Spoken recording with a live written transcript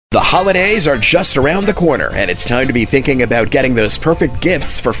The holidays are just around the corner, and it's time to be thinking about getting those perfect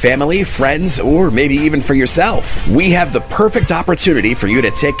gifts for family, friends, or maybe even for yourself. We have the perfect opportunity for you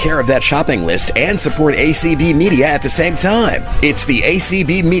to take care of that shopping list and support ACB Media at the same time. It's the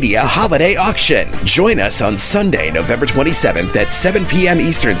ACB Media Holiday Auction. Join us on Sunday, November 27th at 7 p.m.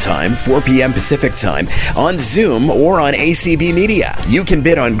 Eastern Time, 4 p.m. Pacific Time on Zoom or on ACB Media. You can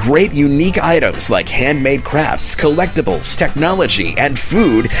bid on great unique items like handmade crafts, collectibles, technology, and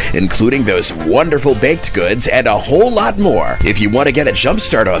food, including those wonderful baked goods and a whole lot more. If you want to get a jump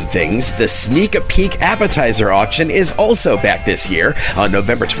start on things, the Sneak a Peek Appetizer Auction is also back this year on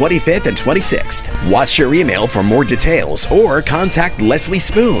November 25th and 26th. Watch your email for more details or contact Leslie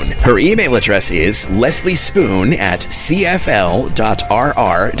Spoon. Her email address is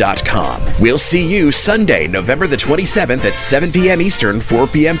lesliespoon@cfl.rr.com. We'll see you Sunday, November the 27th at 7 p.m. Eastern, 4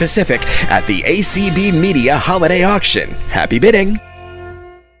 p.m. Pacific at the ACB Media Holiday Auction. Happy bidding!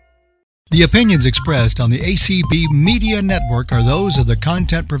 The opinions expressed on the ACB Media Network are those of the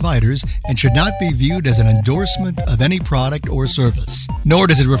content providers and should not be viewed as an endorsement of any product or service. Nor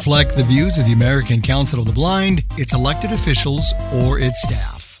does it reflect the views of the American Council of the Blind, its elected officials, or its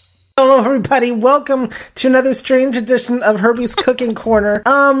staff. Hello, everybody. Welcome to another strange edition of Herbie's Cooking Corner.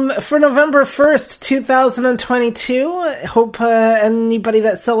 For November 1st, 2022, I hope anybody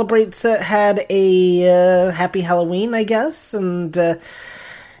that celebrates it had a happy Halloween, I guess, and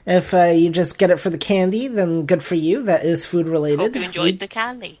if you just get it for the candy, then good for you. That is food related. Hope you enjoyed the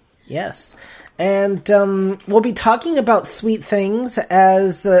candy. Yes. And we'll be talking about sweet things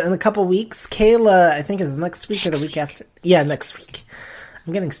as in a couple weeks. Kayla, I think, is next week or the week after. Yeah, next week.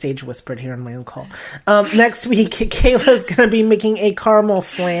 I'm getting stage whispered here on my own call. Next week, Kayla's going to be making a caramel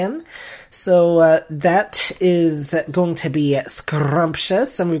flan. So that is going to be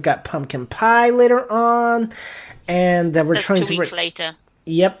scrumptious. And we've got pumpkin pie later on. And we're That's trying 2 weeks later.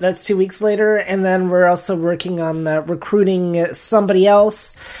 Yep, that's 2 weeks later. And then we're also working on recruiting somebody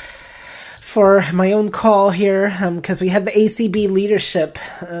else for my own call here, because we had the ACB leadership,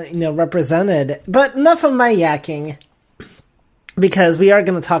 represented. But enough of my yakking, because we are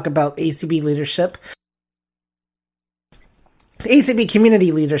going to talk about ACB leadership. ACB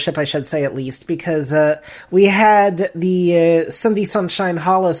community leadership, I should say, at least, because we had the Cindy Sunshine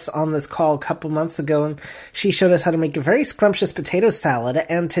Hollis on this call a couple months ago, and she showed us how to make a very scrumptious potato salad.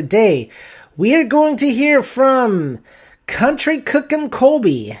 And today, we are going to hear from Country Cookin'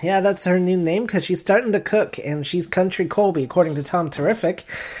 Colby. Yeah, that's her new name, because she's starting to cook, and she's Country Colby, according to Tom Terrific.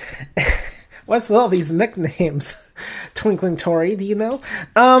 What's with all these nicknames? Twinkling Tory, do you know?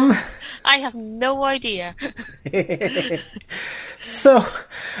 I have no idea. So,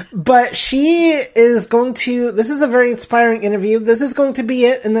 but she is going to, this is a very inspiring interview. This is going to be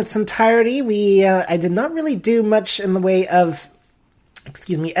it in its entirety. I did not really do much in the way of,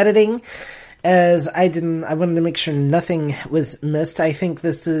 editing, as I wanted to make sure nothing was missed. I think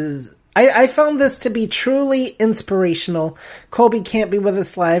this is, I found this to be truly inspirational. Colby can't be with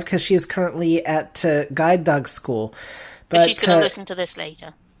us live because she is currently at guide dog school. But she's going to listen to this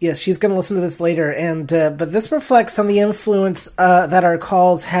later. Yes, she's going to listen to this later. And but this reflects on the influence that our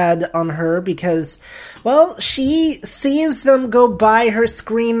calls had on her because, well, she sees them go by her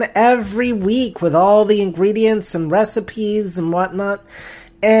screen every week with all the ingredients and recipes and whatnot.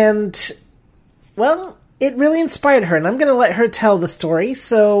 And, well, it really inspired her, and I'm going to let her tell the story.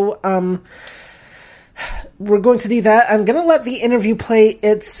 So, we're going to do that. I'm going to let the interview play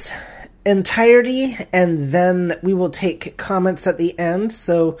its entirety, and then we will take comments at the end.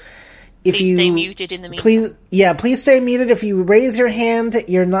 So, if please you stay muted in the meantime. Please stay muted. If you raise your hand,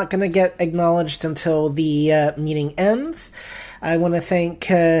 you're not going to get acknowledged until the meeting ends. I want to thank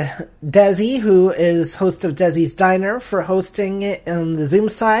Desi, who is host of Desi's Diner, for hosting it on the Zoom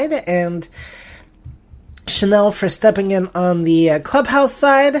side, and Chanel for stepping in on the Clubhouse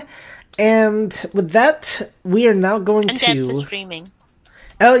side. And with that, we are now going and to... Deb for streaming.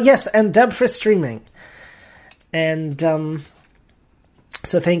 Oh, yes, and Deb for streaming. And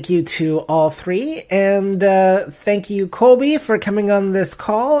so thank you to all three. And thank you, Colby, for coming on this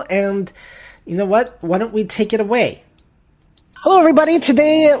call. And you know what? Why don't we take it away? Hello, everybody.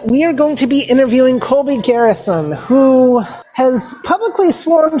 Today, we are going to be interviewing Colby Garrison, who has publicly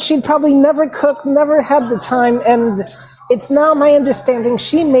sworn she'd probably never cooked, never had the time, and it's now my understanding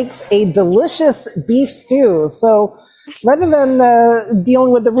she makes a delicious beef stew. So rather than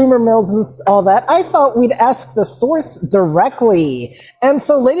dealing with the rumor mills and all that, I thought we'd ask the source directly. And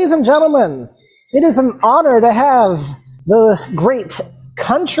so, ladies and gentlemen, it is an honor to have the great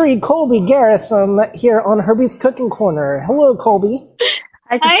Country Colby Garrison here on Herbie's Cooking Corner. Hello, Colby.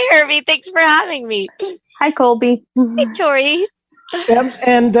 Hi, Herbie. Thanks for having me. Hi, Colby. Hey, Tori. Yep.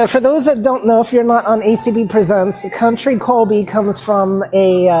 And for those that don't know, if you're not on ACB Presents, Country Colby comes from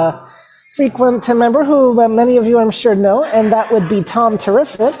a frequent member who many of you I'm sure know, and that would be Tom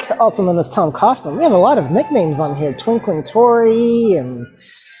Terrific, also known as Tom Kaufman. We have a lot of nicknames on here, Twinkling Tory and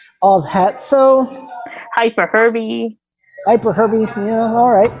all that. So Hyper Herbie, yeah,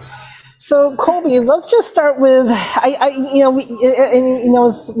 all right. So Colby, let's just start with a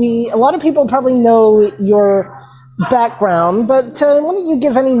lot of people probably know your background, but why don't you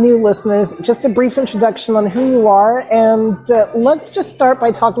give any new listeners just a brief introduction on who you are, and let's just start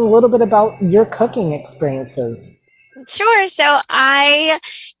by talking a little bit about your cooking experiences. Sure. So I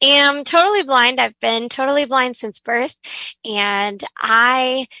am totally blind. I've been totally blind since birth, and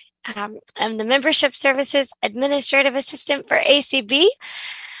I am the Membership Services Administrative Assistant for ACB.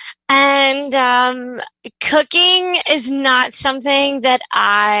 And cooking is not something that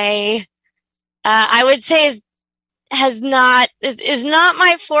I would say is not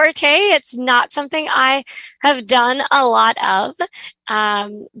my forte. It's not something I have done a lot of.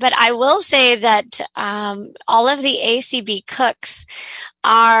 But I will say that all of the ACB cooks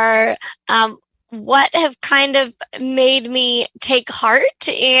are what have kind of made me take heart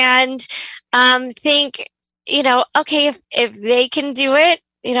and think, okay, if they can do it,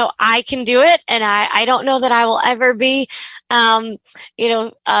 I can do it. And I don't know that I will ever be,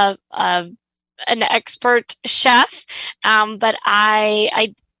 an expert chef, but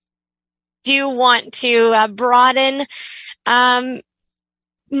I do want to broaden my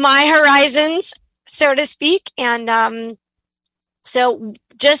horizons, so to speak. And so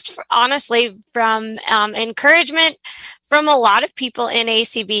just honestly, from encouragement from a lot of people in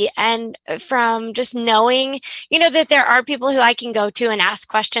ACB, and from just knowing, that there are people who I can go to and ask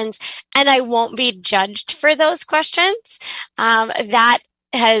questions, and I won't be judged for those questions, that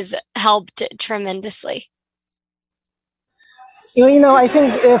has helped tremendously. I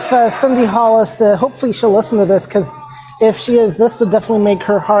think if Cindy Hollis, hopefully she'll listen to this, because if she is, this would definitely make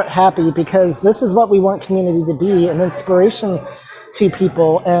her heart happy, because this is what we want community to be, an inspiration to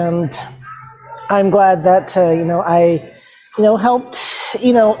people. And I'm glad that, I helped,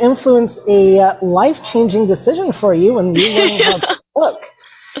 influence a life-changing decision for you and you learning how to cook.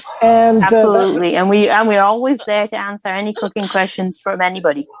 And absolutely, and we're always there to answer any cooking questions from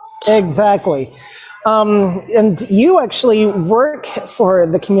anybody. Exactly. And you actually work for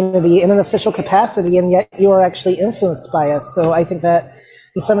the community in an official capacity, and yet you are actually influenced by us. So I think that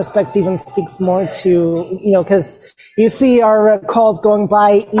in some respects even speaks more to, because you see our calls going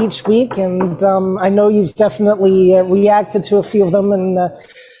by each week, and I know you've definitely reacted to a few of them and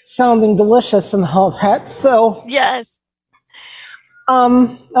sounding delicious and all that. So yes.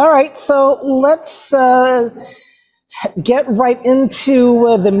 All right, so let's get right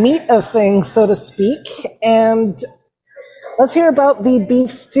into the meat of things, so to speak, and let's hear about the beef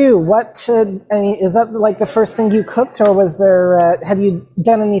stew. What, is that like the first thing you cooked, or was there, had you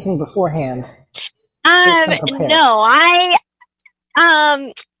done anything beforehand? No,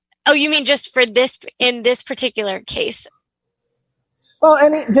 oh, you mean just for in this particular case? Well,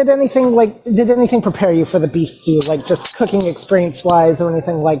 did anything prepare you for the beef stew, like just cooking experience-wise or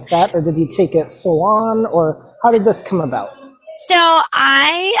anything like that, or did you take it full on, or how did this come about? So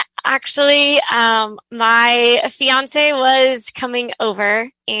I actually, my fiance was coming over,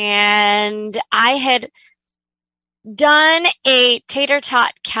 and I had done a tater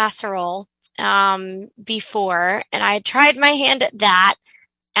tot casserole before, and I had tried my hand at that,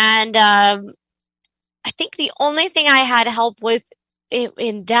 and I think the only thing I had help with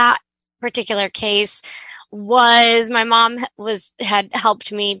in that particular case was my mom had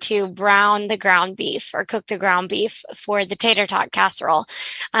helped me to brown the ground beef, or cook the ground beef for the tater tot casserole.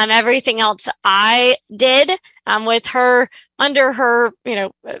 Everything else I did with her, under her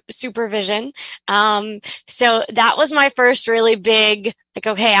supervision. So that was my first really big, like,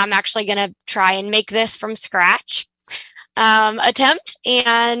 okay, I'm actually going to try and make this from scratch attempt,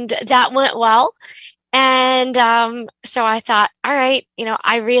 and that went well. And so I thought, all right,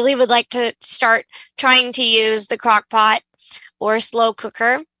 I really would like to start trying to use the crock pot or slow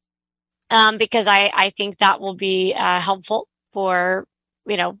cooker, because I think that will be helpful for,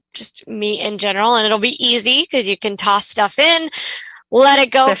 just meat in general. And it'll be easy because you can toss stuff in, let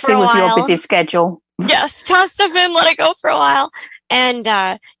it go for a while. Especially with your busy schedule. Yes, toss stuff in, let it go for a while. And,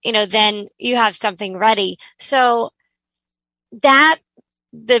 then you have something ready. So that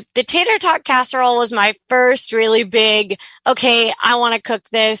the tater tot casserole was my first really big, okay, I want to cook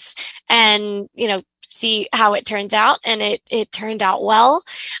this and, see how it turns out. And it turned out well.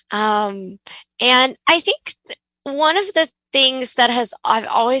 And I think one of the things that I've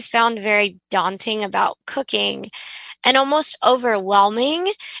always found very daunting about cooking and almost overwhelming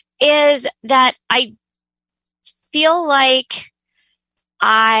is that I feel like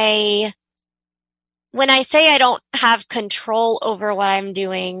when I say I don't have control over what I'm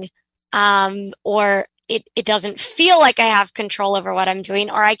doing, or it doesn't feel like I have control over what I'm doing,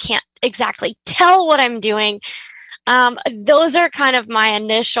 or I can't exactly tell what I'm doing, those are kind of my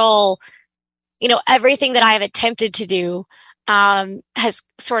initial, everything that I have attempted to do has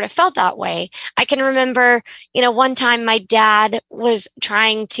sort of felt that way. I can remember, one time my dad was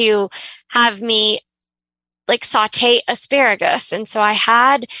trying to have me like saute asparagus. And so I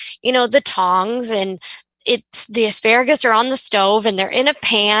had, the tongs, and the asparagus are on the stove and they're in a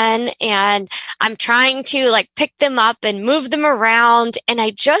pan, and I'm trying to like pick them up and move them around. And I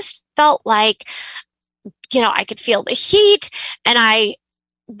just felt like, I could feel the heat,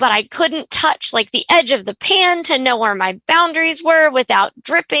 but I couldn't touch like the edge of the pan to know where my boundaries were without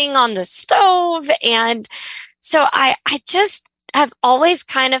dripping on the stove. And so I just have always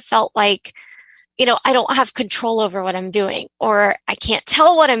kind of felt like, I don't have control over what I'm doing, or I can't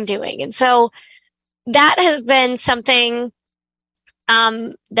tell what I'm doing. And so that has been something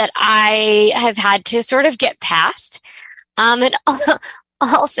that I have had to sort of get past. And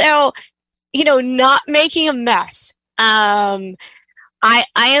also, not making a mess. I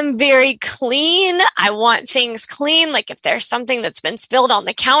am very clean. I want things clean. Like if there's something that's been spilled on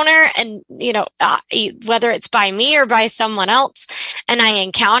the counter and, whether it's by me or by someone else, and I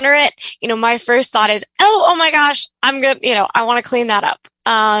encounter it, my first thought is, oh my gosh, I'm good. I want to clean that up.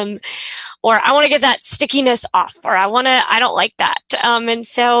 Or I want to get that stickiness off, or I don't like that. And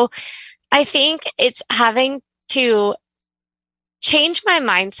so I think it's having to change my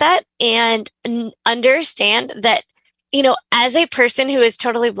mindset and understand that, as a person who is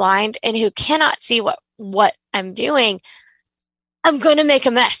totally blind and who cannot see what I'm doing, I'm going to make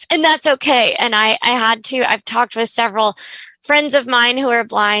a mess, and that's okay. And I've talked with several friends of mine who are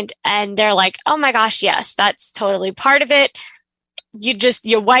blind, and they're like, oh my gosh, yes, that's totally part of it.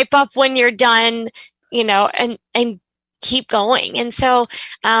 You wipe up when you're done, and keep going. And so,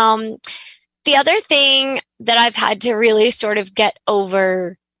 the other thing that I've had to really sort of get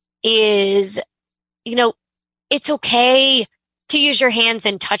over is, it's okay to use your hands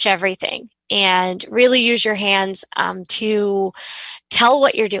and touch everything, and really use your hands to tell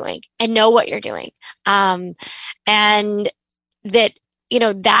what you're doing and know what you're doing. And that,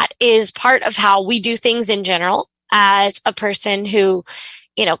 that is part of how we do things in general as a person who,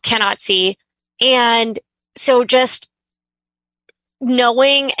 cannot see. And so just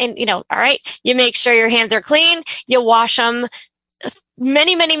knowing and, all right, you make sure your hands are clean, you wash them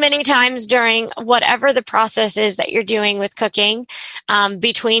many, many, many times during whatever the process is that you're doing with cooking,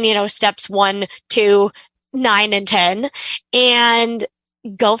 between, steps 1, 2, 9, and 10, and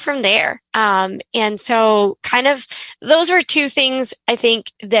go from there. And so kind of those were two things I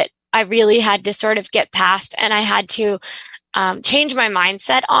think that I really had to sort of get past, and I had to change my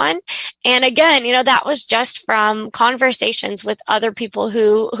mindset on. And again, that was just from conversations with other people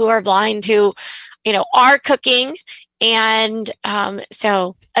who are blind, who, are cooking. And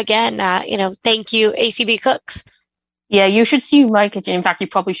so again, thank you, ACB Cooks. Yeah, you should see my kitchen. In fact, you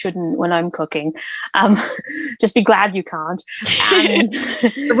probably shouldn't when I'm cooking. Just be glad you can't. And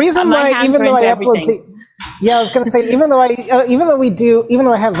the reason why, even though I upload to, I was going to say, even though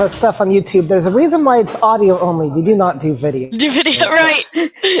I have stuff on YouTube, there's a reason why it's audio only. We do not do video. Right?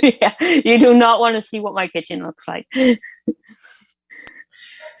 Yeah, you do not want to see what my kitchen looks like.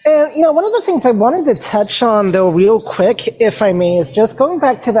 And, one of the things I wanted to touch on, though, real quick, if I may, is just going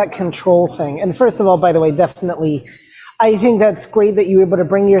back to that control thing. And first of all, by the way, definitely, I think that's great that you were able to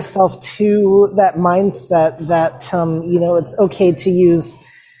bring yourself to that mindset that, it's okay to use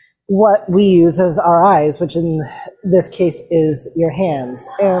what we use as our eyes, which in this case is your hands.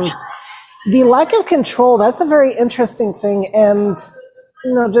 And the lack of control, that's a very interesting thing. And,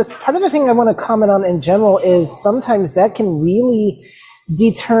 just part of the thing I want to comment on in general is sometimes that can really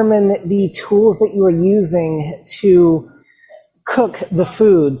determine the tools that you are using to cook the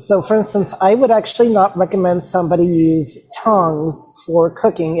food. So for instance, I would actually not recommend somebody use tongs for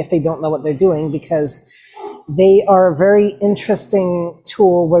cooking if they don't know what they're doing, because they are a very interesting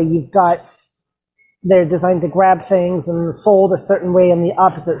tool where they're designed to grab things and fold a certain way on the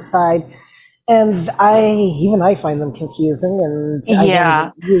opposite side. And I find them confusing, and I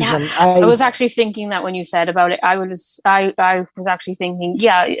don't use them. I was actually thinking that when you said about it, I was actually thinking,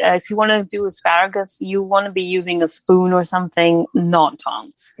 if you want to do asparagus, you want to be using a spoon or something, not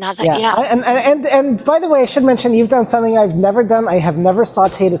tongs. And by the way, I should mention you've done something I've never done. I have never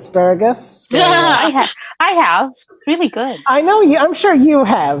sautéed asparagus. So, I have. It's really good. I know you. I'm sure you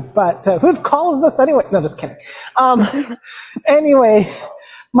have. But whose call is this anyway? No, just kidding. Anyway.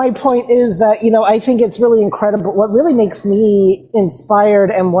 My point is that, I think it's really incredible. What really makes me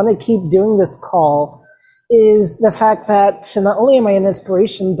inspired and want to keep doing this call is the fact that not only am I an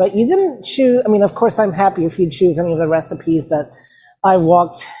inspiration, but you didn't choose, of course I'm happy if you choose any of the recipes that I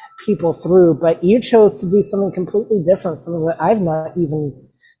walked people through, but you chose to do something completely different, something that I've not even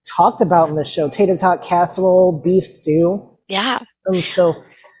talked about in this show. Tater tot casserole, beef stew. Yeah.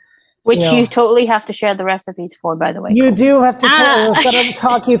 Which you totally have to share the recipes for, by the way. You do have to. I've got to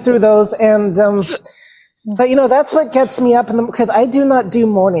talk you through those, and but that's what gets me up because I do not do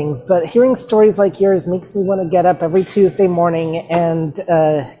mornings. But hearing stories like yours makes me want to get up every Tuesday morning and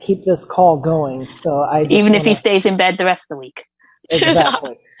keep this call going. So even if he stays in bed the rest of the week.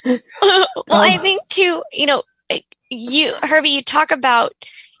 Exactly. Well, I think too. Herbie, you talk about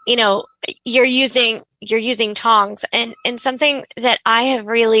you're using tongs, and something that I have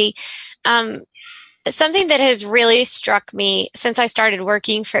really something that has really struck me since I started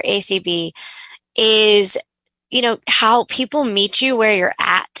working for ACB is how people meet you where you're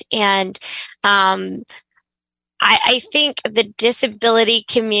at. And I think the disability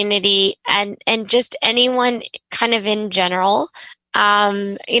community and just anyone kind of in general,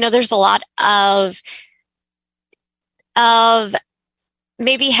 there's a lot of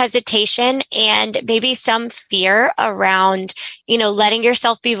maybe hesitation and maybe some fear around, letting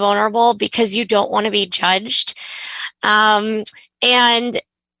yourself be vulnerable because you don't want to be judged. And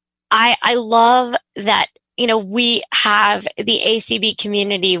I love that, we have the ACB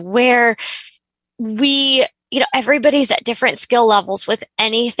community where we, everybody's at different skill levels with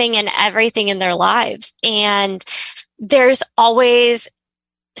anything and everything in their lives. And there's always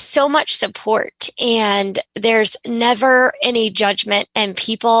so much support, and there's never any judgment, and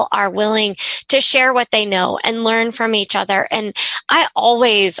people are willing to share what they know and learn from each other. And I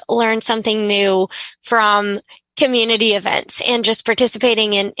always learn something new from community events and just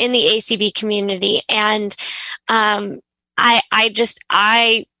participating in the ACB community. And I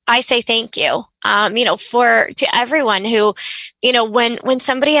say thank you, to everyone who, when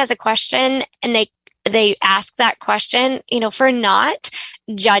somebody has a question and they ask that question, for not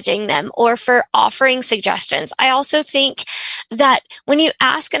judging them or for offering suggestions. I also think that when you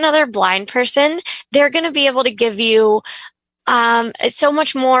ask another blind person, they're going to be able to give you so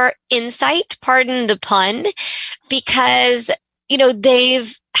much more insight, pardon the pun, because,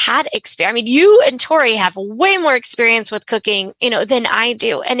 they've had experience. You and Tori have way more experience with cooking, than I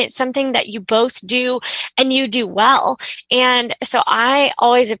do. And it's something that you both do and you do well. And so I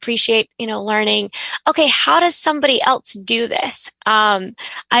always appreciate, learning, okay, how does somebody else do this? I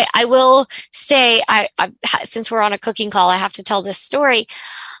will say, since we're on a cooking call, I have to tell this story.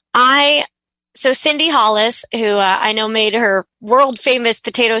 So Cindy Hollis, who I know made her world famous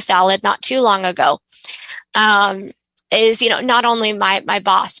potato salad not too long ago, is, not only my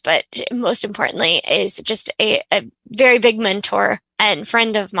boss, but most importantly is just a very big mentor and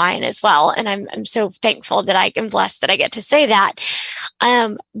friend of mine as well. And I'm so thankful that I am blessed that I get to say that.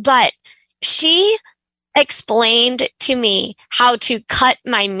 But she explained to me how to cut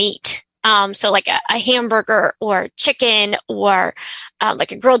my meat. So like a hamburger or chicken or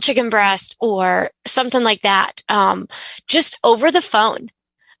like a grilled chicken breast or something like that, just over the phone,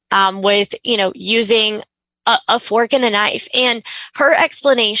 with, using a fork and a knife. And her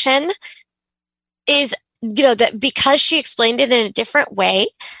explanation is, that because she explained it in a different way,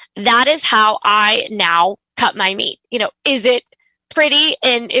 that is how I now cut my meat. Is it pretty?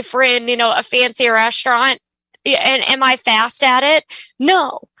 And if we're in, a fancy restaurant, and am I fast at it?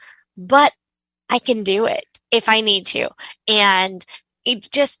 No, but I can do it if I need to. And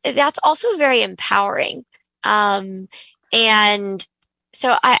that's also very empowering. And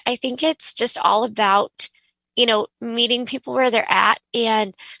so I think it's just all about, meeting people where they're at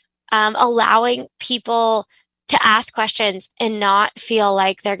and allowing people to ask questions and not feel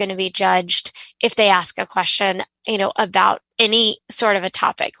like they're going to be judged if they ask a question, about any sort of a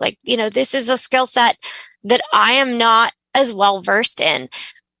topic. Like, this is a skill set that I am not as well versed in,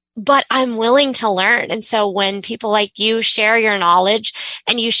 but I'm willing to learn. And so when people like you share your knowledge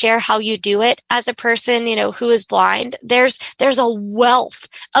and you share how you do it as a person, who is blind, there's a wealth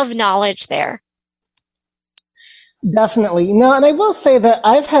of knowledge there. Definitely. No, and I will say that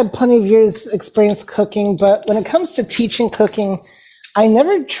I've had plenty of years experience cooking, but when it comes to teaching cooking, I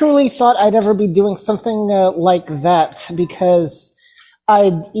never truly thought I'd ever be doing something like that because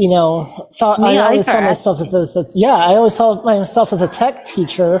I, thought I always saw myself I always saw myself as a tech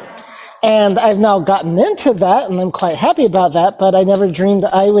teacher, and I've now gotten into that, and I'm quite happy about that. But I never dreamed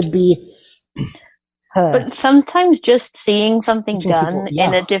that I would be. But sometimes just seeing something done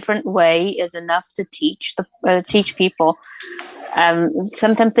in a different way is enough to teach people.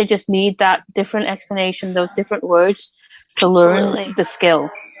 Sometimes they just need that different explanation, those different words to learn the skill.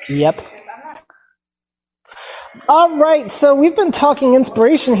 Yep. All right, so we've been talking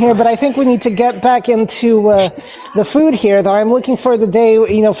inspiration here, but I think we need to get back into the food here, though. I'm looking for the day,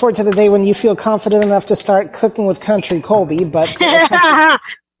 forward to the day when you feel confident enough to start cooking with Country Colby. But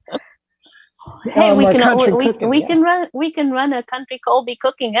hey, we can run a Country Colby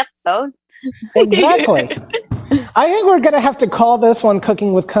cooking episode. Exactly. I think we're going to have to call this one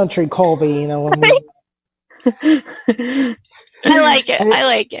 "Cooking with Country Colby." I like it.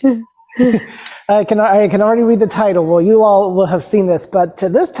 I can already read the title. Well, you all will have seen this, but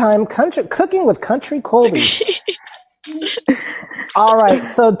this time, Cooking with Country Colby. All right,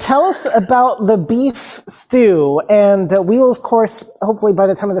 so tell us about the beef stew, and we will, of course, hopefully by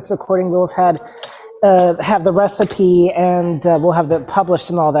the time of this recording, we'll have the recipe, and we'll have it published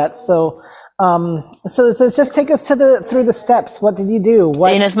and all that. So just take us through the steps. What did you do?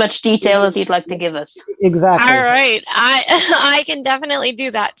 In as much detail as you'd like to give us. Exactly. All right, I can definitely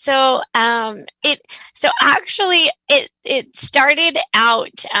do that. So it started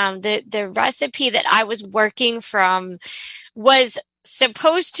out the recipe that I was working from was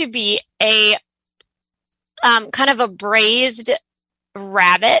supposed to be a kind of a braised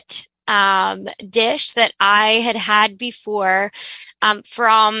rabbit dish that I had before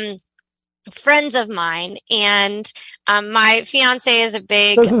from friends of mine, and my fiance is a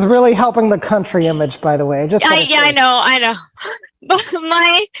big. This is really helping the country image, by the way. I know. But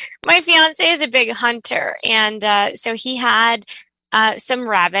my fiance is a big hunter, and so he had some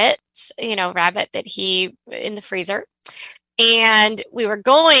rabbits, rabbit that he in the freezer, and we were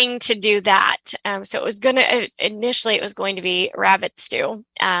going to do that. So it was initially it was going to be rabbit stew,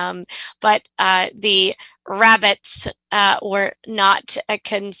 but the rabbits were not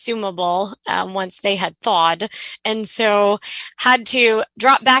consumable once they had thawed, and so had to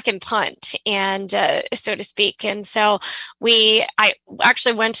drop back and punt, and so to speak. And so I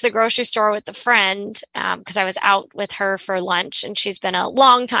actually went to the grocery store with a friend because I was out with her for lunch, and she's been a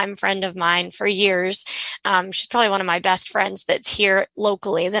longtime friend of mine for years. She's probably one of my best friends that's here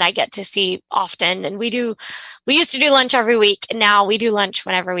locally that I get to see often, and we used to do lunch every week, and now we do lunch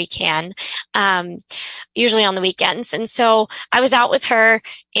whenever we can. Usually on the weekends. And so I was out with her,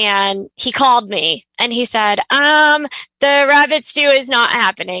 and he called me and he said, the rabbit stew is not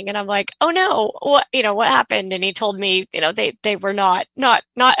happening. And I'm like, oh no, what happened? And he told me, they were not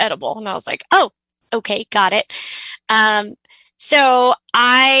edible. And I was like, oh, okay, got it. So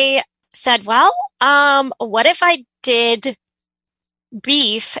I said, well, what if I did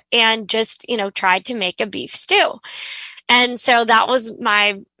beef and just, tried to make a beef stew? And so that was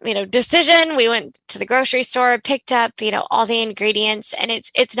my, decision. We went to the grocery store, picked up, all the ingredients, and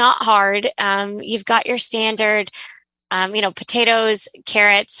it's not hard. You've got your standard, potatoes,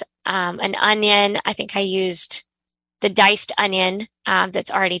 carrots, an onion. I think I used the diced onion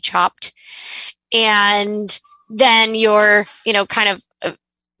that's already chopped. And then your, kind of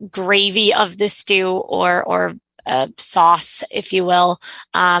gravy of the stew or sauce, if you will.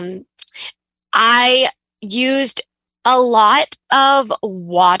 I used a lot of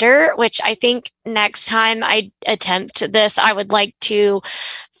water, which I think next time I attempt this, I would like to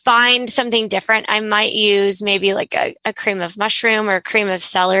find something different. I might use maybe like a cream of mushroom or cream of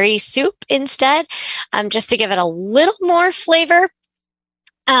celery soup instead, just to give it a little more flavor.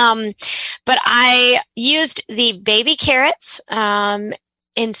 But I used the baby carrots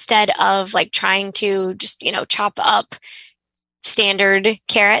instead of like trying to just, chop up standard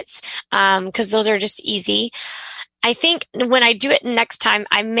carrots, because those are just easy. I think when I do it next time,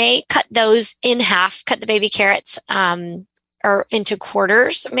 I may cut those in half, cut the baby carrots or into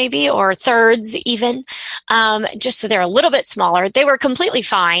quarters maybe, or thirds even, just so they're a little bit smaller. They were completely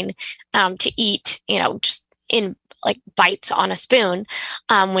fine to eat, just in like bites on a spoon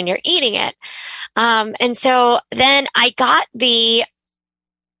when you're eating it. And so then I got you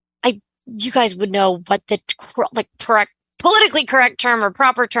guys would know what the politically correct term or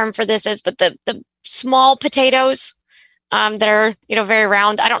proper term for this is, but the small potatoes, that are, very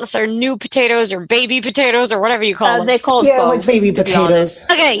round. I don't know if they're new potatoes or baby potatoes or whatever you call them. They're called both, like baby potatoes.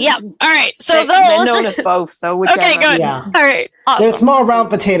 Okay, yeah. All right. So they're known as both. So whichever. Okay, good. Yeah. All right. Awesome. They're small round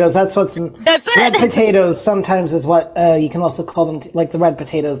potatoes. That's red it. potatoes sometimes is what you can also call them, like the red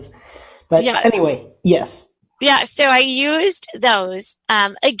potatoes. But anyway, yes. Yeah, so I used those,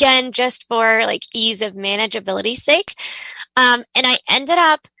 again, just for like ease of manageability's sake. And I ended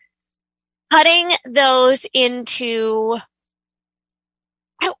up cutting those into,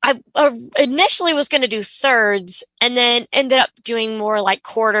 I initially was going to do thirds and then ended up doing more like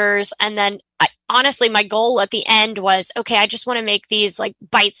quarters. And then honestly, my goal at the end was, okay, I just want to make these like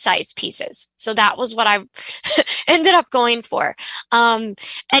bite-sized pieces. So that was what I ended up going for. And,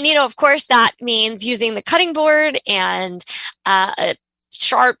 of course, that means using the cutting board and a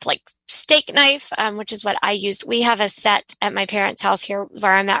sharp like steak knife, which is what I used. We have a set at my parents' house here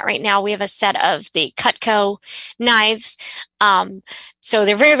where I'm at right now. We have a set of the Cutco knives. So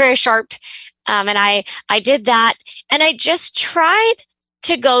they're very, very sharp. And I did that, and I just tried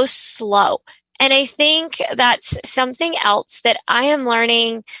to go slow. And I think that's something else that I am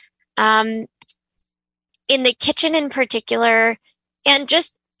learning in the kitchen in particular, and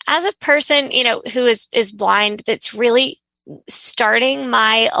just as a person, who is blind, that's really starting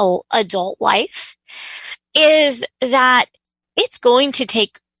my adult life, is that it's going to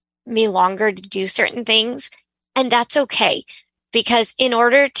take me longer to do certain things. And that's okay, because in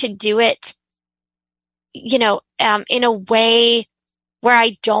order to do it, in a way where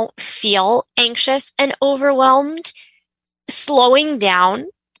I don't feel anxious and overwhelmed, slowing down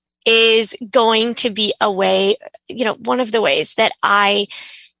is going to be a way, one of the ways that I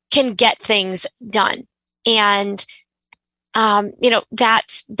can get things done. And,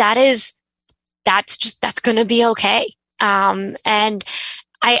 that's going to be okay. And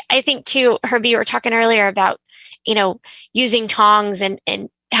I think too, Herbie, you were talking earlier about, using tongs and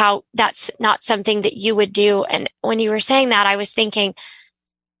how that's not something that you would do. And when you were saying that, I was thinking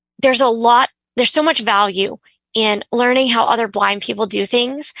there's so much value in learning how other blind people do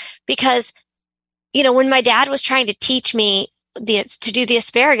things, because, when my dad was trying to teach me to do the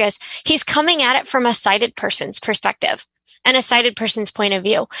asparagus, he's coming at it from a sighted person's perspective and a sighted person's point of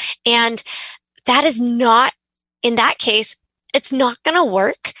view. And that is not, in that case, it's not going to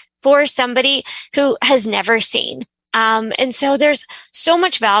work for somebody who has never seen. And so there's so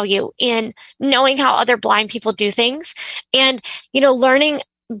much value in knowing how other blind people do things, and, learning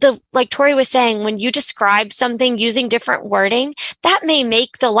like Tori was saying, when you describe something using different wording, that may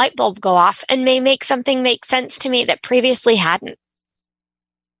make the light bulb go off and may make something make sense to me that previously hadn't.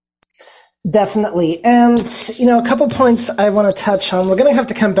 Definitely. And, a couple points I want to touch on. We're going to have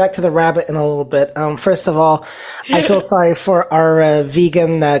to come back to the rabbit in a little bit. First of all, I feel sorry for our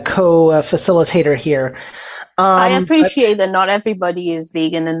vegan co-facilitator here. I appreciate that not everybody is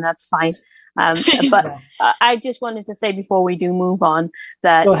vegan, and that's fine. But I just wanted to say before we do move on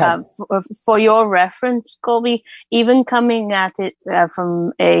that for your reference, Colby, even coming at it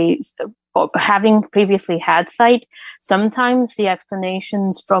from having previously had sight, sometimes the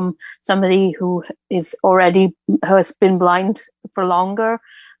explanations from somebody who has been blind for longer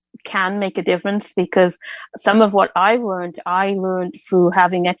can make a difference, because some of what I learned through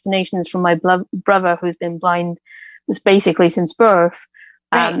having explanations from my brother who's been blind basically since birth.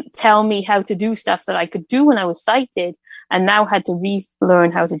 Tell me how to do stuff that I could do when I was sighted, and now had to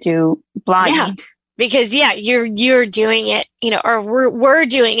relearn how to do blind. Yeah, because you're doing it, or we're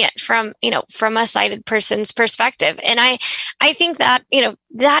doing it from a sighted person's perspective, and I think that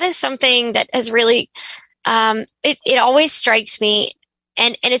that is something that has really it always strikes me,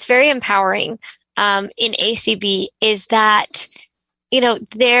 and it's very empowering in ACB, is that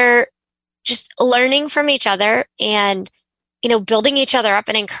they're just learning from each other and building each other up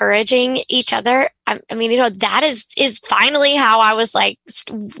and encouraging each other. I mean, that is finally how I was like,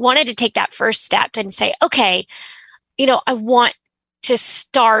 wanted to take that first step and say, okay, I want to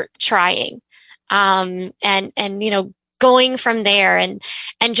start trying, and going from there, and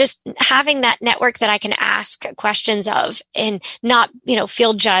just having that network that I can ask questions of and not,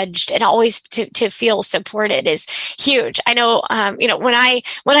 feel judged, and always to feel supported is huge. I know, when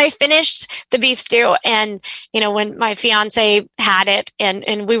I finished the beef stew, and, when my fiance had it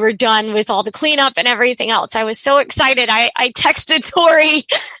and we were done with all the cleanup and everything else, I was so excited. I texted Tori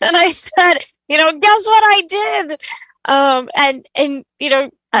and I said, guess what I did? And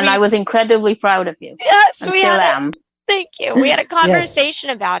I was incredibly proud of you. Yes, we still am. Thank you. We had a conversation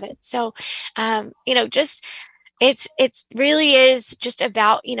about it. So, just it's really is just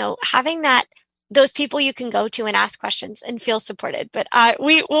about, having those people you can go to and ask questions and feel supported. But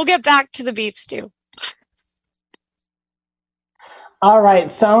we'll get back to the beef stew. All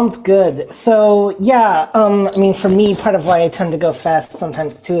right, sounds good. So yeah, I mean, for me, part of why I tend to go fast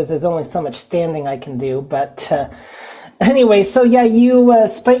sometimes too is there's only so much standing I can do. But anyway, so yeah, you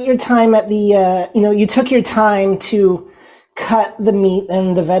spent your time at the, you took your time to cut the meat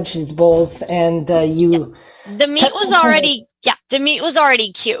and the vegetables, and you. The meat was already. Yeah, the meat was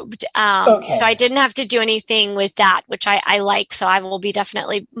already cubed. Okay. So I didn't have to do anything with that, which I like. So I will be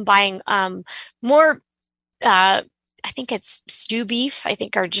definitely buying more. I think it's stew beef. I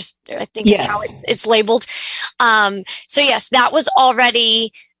think is how it's labeled. So yes, that was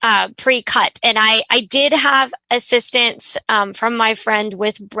already pre-cut, and I did have assistance from my friend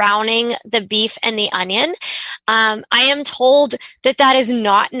with browning the beef and the onion. I am told that is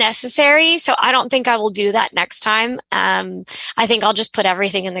not necessary, so I don't think I will do that next time. I think I'll just put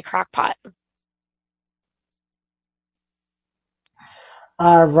everything in the crock pot.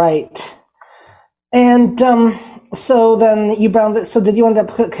 All right. And so then you browned it. So did you end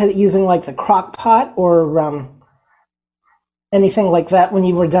up using like the crock pot or anything like that when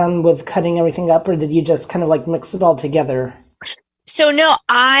you were done with cutting everything up, or did you just kind of like mix it all together? So no,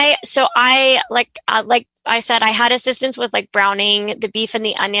 I like I said, I had assistance with like browning the beef and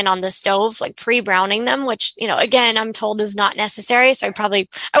the onion on the stove, like pre-browning them, which, again, I'm told is not necessary. So I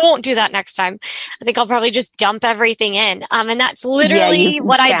won't do that next time. I think I'll probably just dump everything in. And that's literally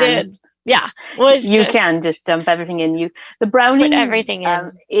what I did. Yeah, can just dump everything in. The browning put everything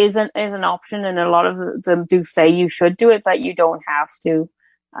in is an option, and a lot of them do say you should do it, but you don't have to.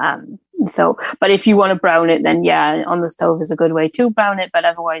 But if you want to brown it, then on the stove is a good way to brown it. But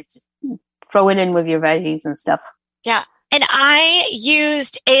otherwise, just throw it in with your veggies and stuff. Yeah, and I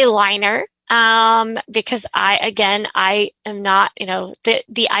used a liner. Because I am not,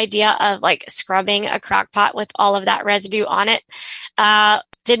 the idea of like scrubbing a crock pot with all of that residue on it,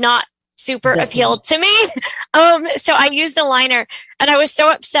 did not super appealed to me. So I used a liner, and I was so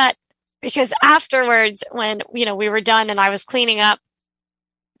upset because afterwards when, we were done and I was cleaning up,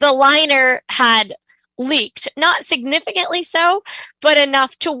 the liner had leaked, not significantly so, but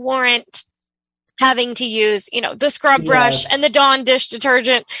enough to warrant having to use, the scrub brush and the Dawn dish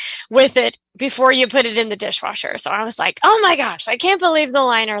detergent with it before you put it in the dishwasher. So I was like, oh my gosh, I can't believe the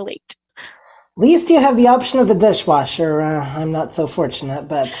liner leaked. At least you have the option of the dishwasher. I'm not so fortunate,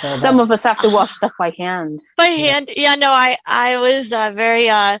 but some of us have to wash stuff by hand. By hand, yeah. No, I was very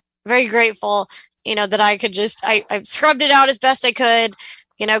very grateful, that I could just I scrubbed it out as best I could,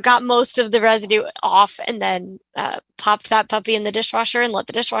 got most of the residue off, and then popped that puppy in the dishwasher and let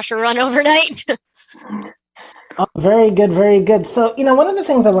the dishwasher run overnight. Oh, very good, very good. So, one of the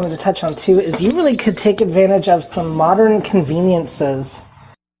things I wanted to touch on too is you really could take advantage of some modern conveniences.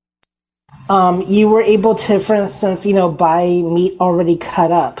 You were able to, for instance, buy meat already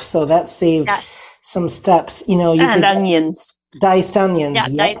cut up, so that saved some steps. You and onions, diced onions.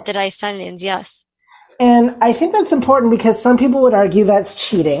 Yeah, the diced onions. Yes. And I think that's important because some people would argue that's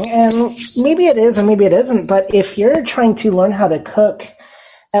cheating, and maybe it is, or maybe it isn't. But if you're trying to learn how to cook,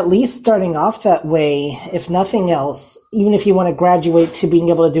 at least starting off that way, if nothing else, even if you want to graduate to being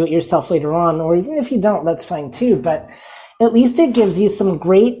able to do it yourself later on, or even if you don't, that's fine too. But at least it gives you some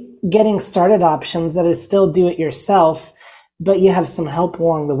great getting started options that are still do it yourself, but you have some help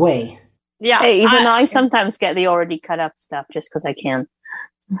along the way. Yeah. Hey, even I sometimes get the already cut up stuff just because I can.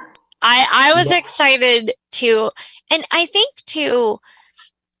 I was excited to, and I think too,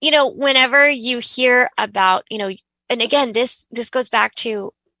 whenever you hear about, and again, this goes back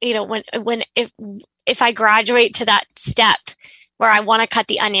to, if I graduate to that step where I want to cut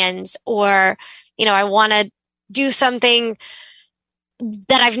the onions, or, I want to do something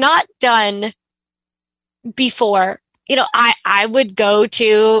that I've not done before, I would go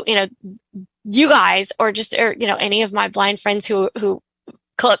to, you guys, or any of my blind friends who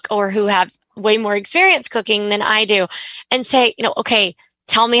cook or who have way more experience cooking than I do, and say, okay,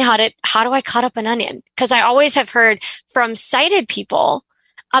 tell me how do I cut up an onion? Because I always have heard from sighted people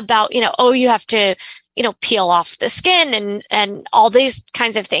about, you have to, peel off the skin and all these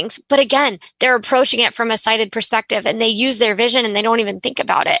kinds of things. But again, they're approaching it from a sighted perspective, and they use their vision and they don't even think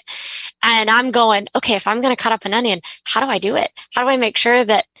about it. And I'm going, okay, if I'm going to cut up an onion, how do I do it? How do I make sure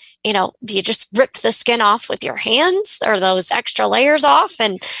that, do you just rip the skin off with your hands, or those extra layers off,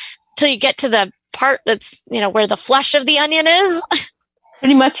 and till you get to the part that's, where the flesh of the onion is?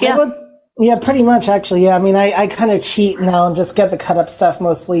 Pretty much, yeah. Yeah, pretty much, actually. Yeah, I mean, I kind of cheat now and just get the cut up stuff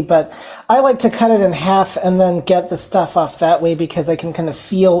mostly, but I like to cut it in half and then get the stuff off that way because I can kind of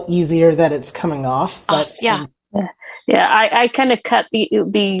feel easier that it's coming off. But, yeah. Yeah, I kind of cut the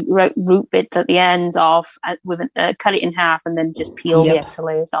root bits at the ends off with cut it in half and then just peel the extra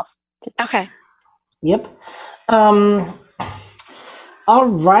layers off. Okay. Yep. All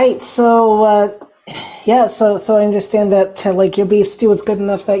right. So, so I understand that like your beef stew was good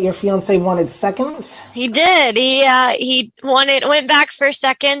enough that your fiance wanted seconds. He did. He went back for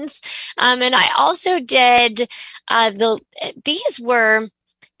seconds. And I also did these were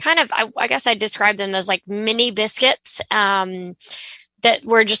kind of, I guess I described them as like mini biscuits that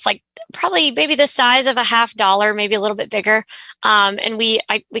were just like probably maybe the size of $50, maybe a little bit bigger. And we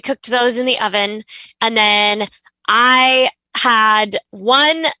cooked those in the oven, and then I had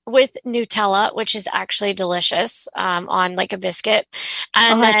one with Nutella, which is actually delicious, on like a biscuit.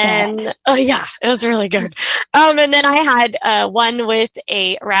 And then, it was really good. And then I had one with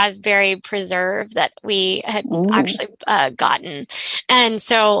a raspberry preserve that we had actually gotten. And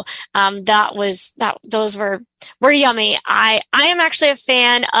so those were yummy. I am actually a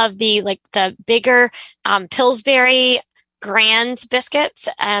fan of the bigger Pillsbury Grands biscuits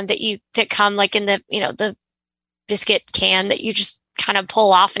that come like in the biscuit can that you just kind of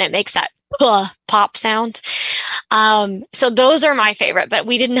pull off and it makes that pop sound. So those are my favorite, but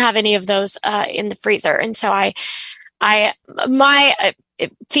we didn't have any of those in the freezer. And so my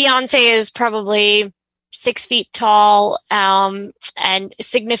fiance is probably 6 feet tall, and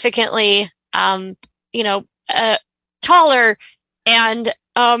significantly, taller and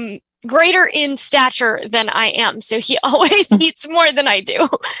greater in stature than I am. So he always eats more than I do.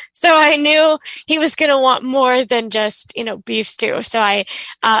 So I knew he was going to want more than just, beef stew. So I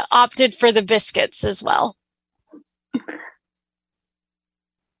opted for the biscuits as well.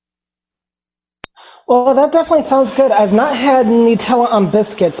 Well, that definitely sounds good. I've not had Nutella on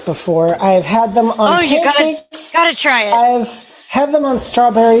biscuits before. I've had them on pancakes. You gotta try it. I've had them on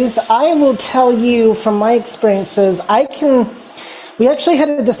strawberries. I will tell you from my experiences, we actually had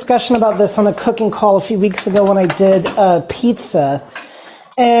a discussion about this on a cooking call a few weeks ago when I did pizza.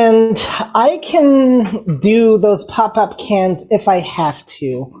 And I can do those pop-up cans if I have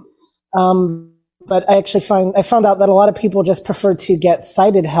to. But I found out that a lot of people just prefer to get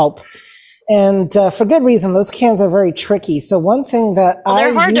sighted help. And for good reason, those cans are very tricky. So one thing that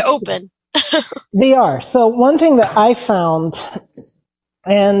they're hard to open. They are. So one thing that I found,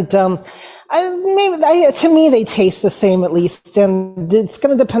 and to me they taste the same at least, and it's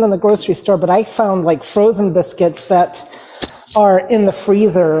going to depend on the grocery store, but I found like frozen biscuits that are in the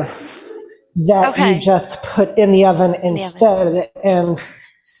freezer that you just put in the oven instead. And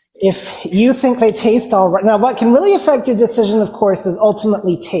if you think they taste all right, now what can really affect your decision, of course, is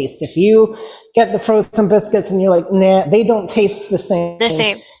ultimately taste. If you get the frozen biscuits and you're like, nah, they don't taste the same.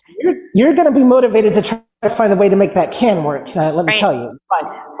 You're going to be motivated to try to find a way to make that can work. Let me tell you. But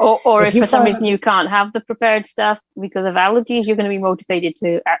or if for some reason you can't have the prepared stuff because of allergies, you're going to be motivated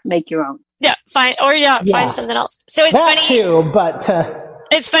to make your own. Yeah, find something else. So it's that funny too, but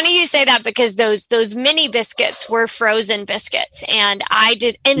it's funny you say that because those mini biscuits were frozen biscuits, and I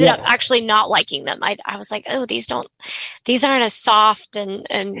ended up actually not liking them. I was like, oh, these aren't as soft, and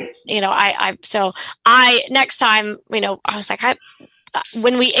next time, I was like,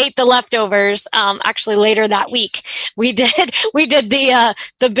 when we ate the leftovers, actually later that week, we did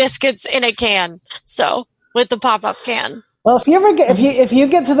the biscuits in a can. So with the pop-up can. Well, if you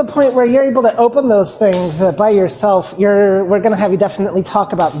get to the point where you're able to open those things by yourself, we're going to have you definitely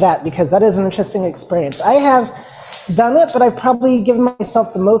talk about that, because that is an interesting experience. I have done it, but I've probably given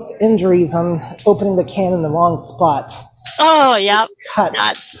myself the most injuries on opening the can in the wrong spot. Oh, yeah.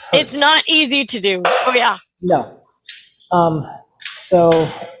 It's not easy to do. Oh, yeah. No.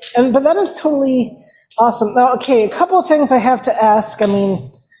 But that is totally awesome. Now, okay, a couple of things I have to ask. I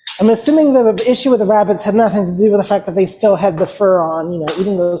mean, I'm assuming the issue with the rabbits had nothing to do with the fact that they still had the fur on,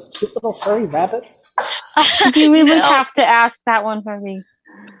 eating those cute little furry rabbits. You would have to ask that one for me.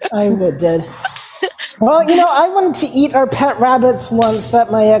 I did. Well, I wanted to eat our pet rabbits once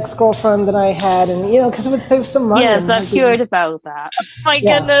that my ex-girlfriend and I had, and, because it would save some money. Yes, I've heard about that. My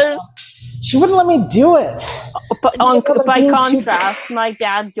goodness. She wouldn't let me do it. But by contrast, my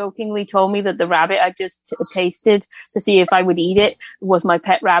dad jokingly told me that the rabbit I just tasted to see if I would eat it was my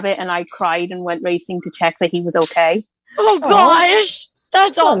pet rabbit, and I cried and went racing to check that he was okay. Oh gosh,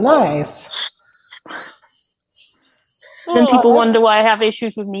 that's all nice. Then people wonder why I have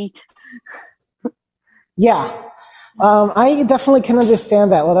issues with meat. Yeah, I definitely can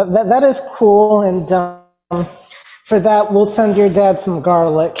understand that. Well, that is cool, and for that, we'll send your dad some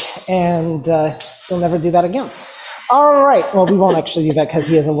garlic, and he'll never do that again. All right. Well, we won't actually do that because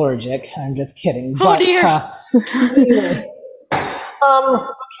he is allergic. I'm just kidding. Oh, dear. Anyway. Okay.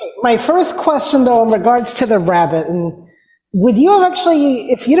 My first question, though, in regards to the rabbit, and would you have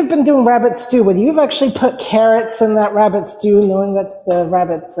actually, if you'd have been doing rabbit stew, would you have actually put carrots in that rabbit stew, knowing that's the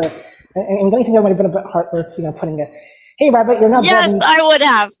rabbit's, and don't you think that might have been a bit heartless, putting hey, Rabbit, you're not Yes, dead. I would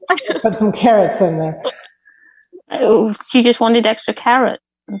have. Put some carrots in there. Oh, she just wanted extra carrot.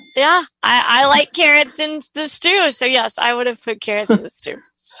 Yeah, I like carrots in the stew. So yes, I would have put carrots in the stew.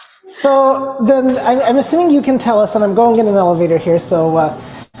 So then I'm assuming you can tell us, and I'm going in an elevator here, so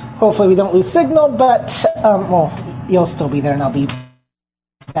hopefully we don't lose signal, but, well, you'll still be there and I'll be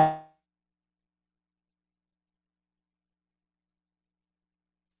back.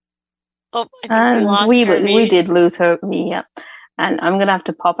 Oh, I think we lost her. We did lose her, yeah. And I'm going to have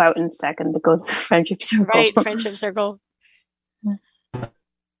to pop out in a second to go to Friendship Circle. Right, Friendship Circle.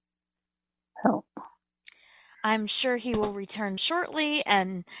 Oh. I'm sure he will return shortly,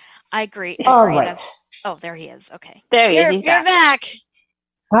 and I agree. All right. Oh, there he is. Okay. There he is. You're back.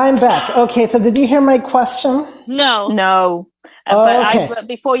 I'm back. Okay, so did you hear my question? No. But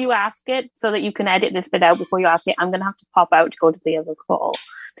before you ask it, so that you can edit this bit out before you ask it, I'm going to have to pop out to go to the other call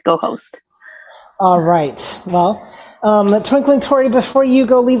to go host. All right. Well, Twinkling Tori, before you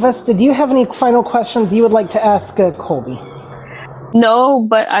go leave us, did you have any final questions you would like to ask Colby? No,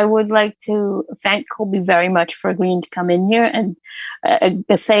 but I would like to thank Colby very much for agreeing to come in here and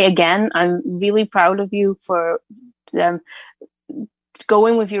say again, I'm really proud of you for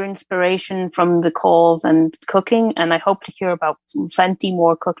going with your inspiration from the calls and cooking, and I hope to hear about plenty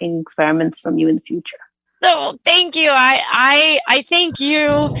more cooking experiments from you in the future. Oh, thank you. I thank you,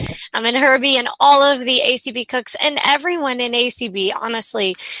 and Herbie and all of the ACB cooks and everyone in ACB,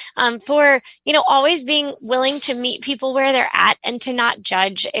 honestly, for, always being willing to meet people where they're at and to not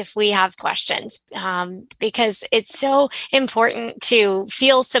judge if we have questions, because it's so important to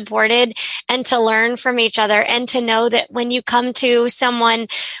feel supported and to learn from each other and to know that when you come to someone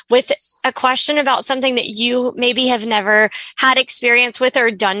with a question about something that you maybe have never had experience with or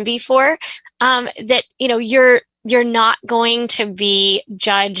done before, that, you're not going to be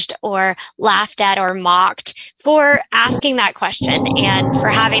judged or laughed at or mocked for asking that question and for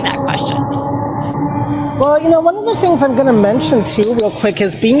having that question. Well, one of the things I'm going to mention too real quick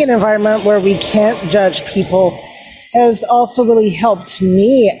is being in an environment where we can't judge people has also really helped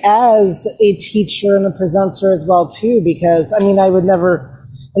me as a teacher and a presenter as well too, because I would never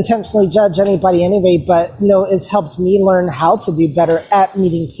intentionally judge anybody anyway, but it's helped me learn how to do better at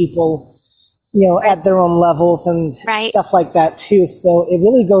meeting people at their own levels and stuff like that too. So it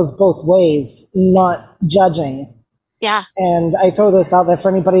really goes both ways, not judging. Yeah. And I throw this out there for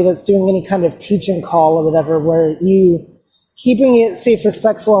anybody that's doing any kind of teaching call or whatever, where you keeping it safe,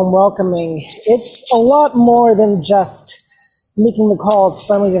 respectful, and welcoming. It's a lot more than just making the calls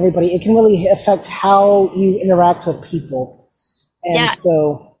friendly to everybody. It can really affect how you interact with people.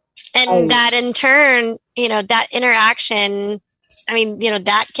 And that in turn, that interaction,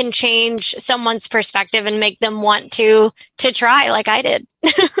 that can change someone's perspective and make them want to try like I did.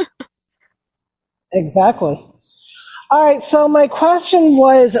 Exactly. All right. So my question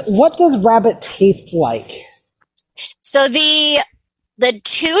was, what does rabbit taste like? So the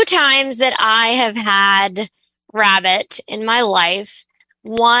 2 times that I have had rabbit in my life,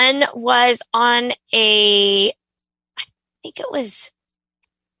 one was on I think it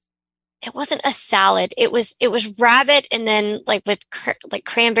wasn't a salad. It was rabbit and then with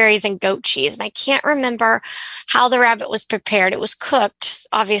cranberries and goat cheese. And I can't remember how the rabbit was prepared. It was cooked,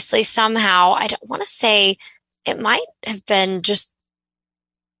 obviously, somehow. I don't want to say it might have been just,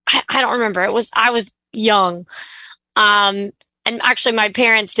 I don't remember. I was young. And actually my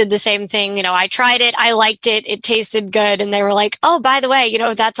parents did the same thing. I tried it. I liked it. It tasted good. And they were like, oh, by the way,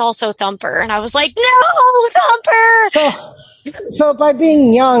 that's also Thumper. And I was like, no, Thumper. So by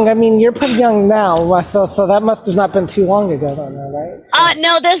being young, you're pretty young now. So that must have not been too long ago then, right? So.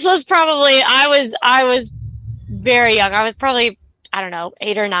 No, this was probably, I was very young. I was probably,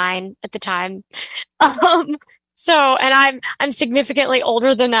 8 or 9 at the time. So, and I'm significantly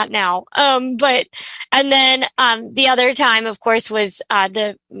older than that now. And then the other time, of course, was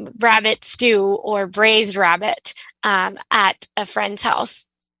the rabbit stew or braised rabbit at a friend's house.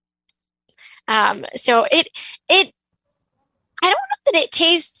 So I don't know that it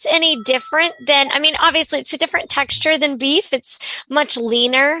tastes any different than, obviously it's a different texture than beef. It's much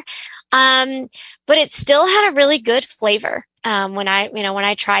leaner. But it still had a really good flavor. When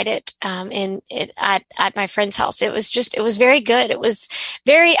I tried it, at my friend's house, it was very good. It was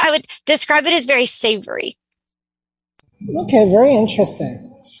I would describe it as very savory. Okay. Very interesting.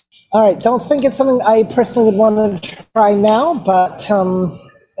 All right. Don't think it's something I personally would want to try now, but,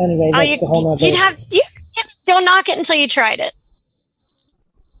 anyway, that's the whole nother. You don't knock it until you tried it.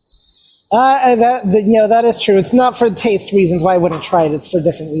 That is true. It's not for taste reasons why I wouldn't try it. It's for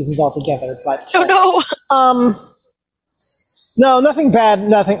different reasons altogether. But no. No, nothing bad.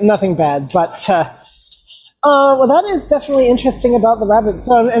 Nothing bad. But Well, that is definitely interesting about the rabbit.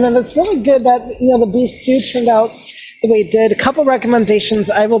 So, and then it's really good that, the beef stew turned out the way it did. A couple recommendations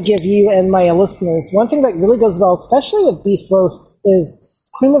I will give you and my listeners. One thing that really goes well, especially with beef roasts, is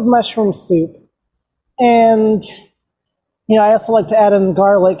cream of mushroom soup. And, I also like to add in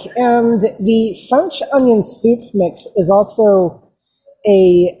garlic. And the French onion soup mix is also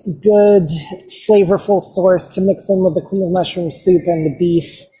a good, flavorful source to mix in with the cream of mushroom soup and the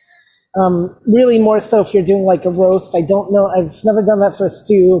beef. Really more so if you're doing like a roast. I don't know. I've never done that for a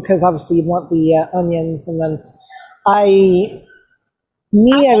stew because obviously you'd want the onions. And then I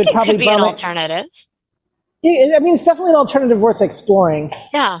would probably be an alternative. It's definitely an alternative worth exploring.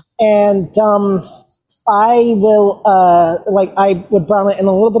 Yeah. And I will, I would brown it in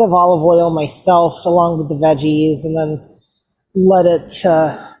a little bit of olive oil myself along with the veggies and then let it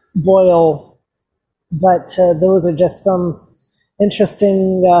boil. But those are just some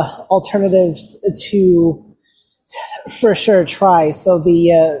interesting alternatives to, for sure, try. So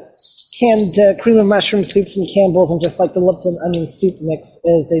the canned cream of mushroom soup from Campbell's and just like the Lipton onion soup mix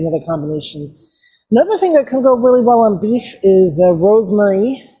is another combination. Another thing that can go really well on beef is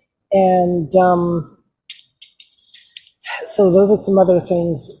rosemary. And so those are some other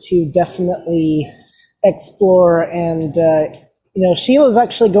things to definitely explore. And, Sheila's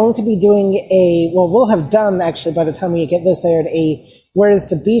actually going to be doing we'll have done actually by the time we get this aired, Where's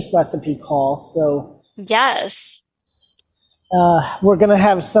the Beef recipe call. So yes, we're going to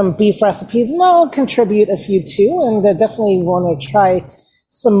have some beef recipes and I'll contribute a few too. And definitely want to try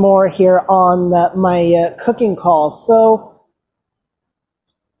some more here on my cooking call. So,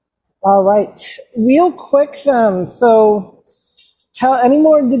 all right, real quick then. So, any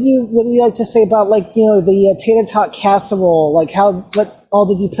more would you like to say about the tater tot casserole? What all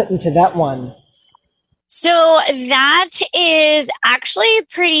did you put into that one? So that is actually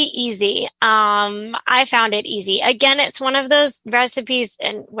pretty easy. I found it easy. Again, it's one of those recipes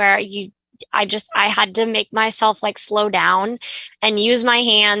where I had to make myself slow down and use my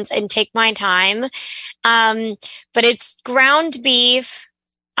hands and take my time. But it's ground beef.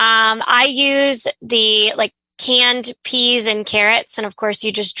 I use the canned peas and carrots, and of course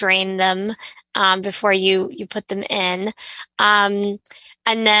you just drain them before you put them in. And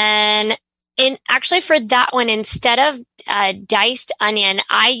then actually for that one, instead of diced onion,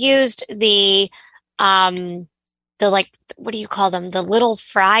 I used the what do you call them? The little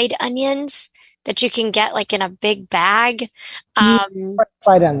fried onions that you can get in a big bag.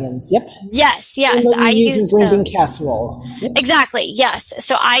 Fried onions. Yep. Yes. I used green bean casserole. Yep. Exactly. Yes.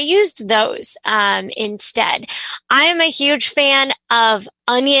 So I used those instead. I am a huge fan of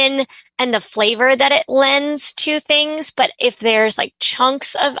onion and the flavor that it lends to things. But if there's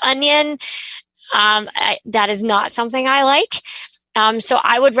chunks of onion, that is not something I like. So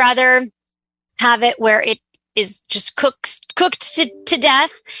I would rather have it where it is just cooked to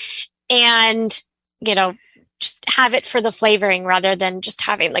death. And, just have it for the flavoring rather than just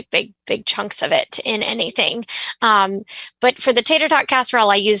having big chunks of it in anything. But for the tater tot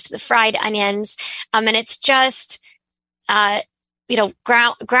casserole, I used the fried onions. And it's just,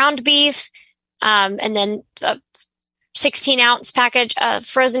 ground beef, and then a 16-ounce package of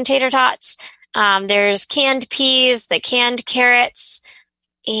frozen tater tots. There's canned peas, the canned carrots,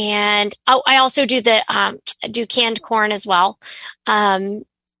 and I also do do canned corn as well.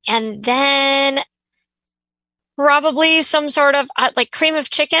 And then probably some sort of cream of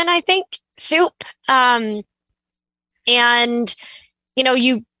chicken, I think, soup. And,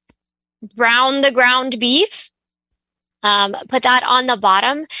 you brown the ground beef, put that on the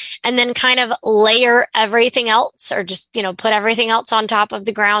bottom, and then kind of layer everything else, or just, put everything else on top of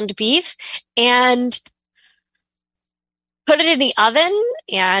the ground beef and put it in the oven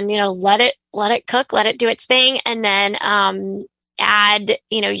and, let it cook, let it do its thing. And then, add,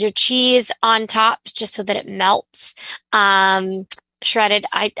 your cheese on top just so that it melts. Shredded,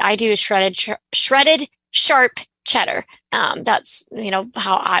 I do shredded sharp cheddar. That's,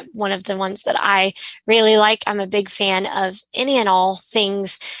 one of the ones that I really like. I'm a big fan of any and all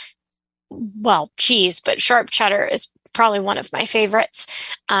things, cheese, but sharp cheddar is probably one of my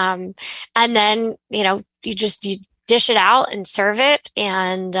favorites. And then, you dish it out and serve it,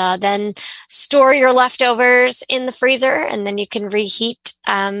 and then store your leftovers in the freezer, and then you can reheat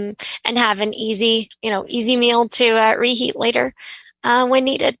and have an easy meal to reheat later when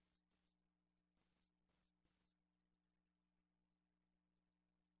needed.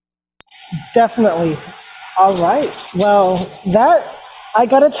 Definitely. All right. Well, I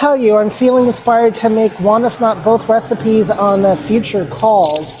got to tell you, I'm feeling inspired to make one, if not both, recipes on future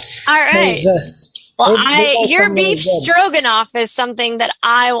calls. All right. Well, your beef stroganoff is something that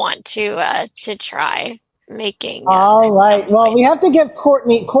I want to try. making. All right. Well, we have to give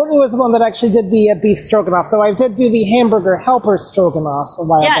Courtney. Courtney was the one that actually did the beef stroganoff, though I did do the hamburger helper stroganoff a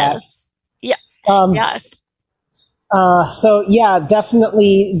while back. Yeah. Yes. So yeah,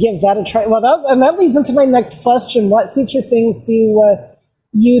 definitely give that a try. Well, that leads into my next question. What future things do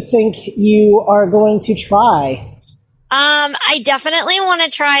you think you are going to try? I definitely want to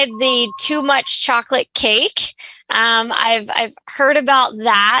try the too much chocolate cake. I've heard about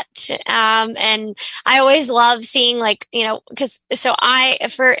that. And I always love seeing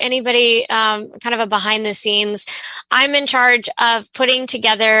for anybody, kind of a behind the scenes, I'm in charge of putting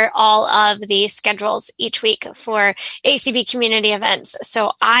together all of the schedules each week for ACB community events.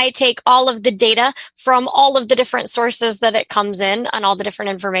 So I take all of the data from all of the different sources that it comes in and all the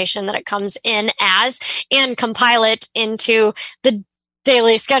different information that it comes in as, and compile it into the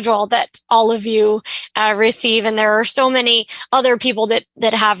daily schedule that all of you receive. And there are so many other people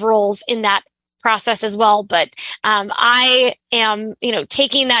that have roles in that process as well. But I am,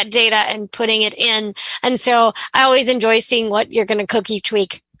 taking that data and putting it in. And so I always enjoy seeing what you're going to cook each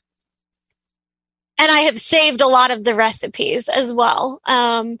week. And I have saved a lot of the recipes as well.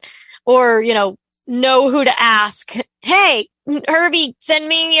 Or, know who to ask. Hey, Herbie, send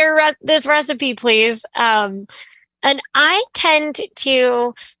me this recipe, please. And I tend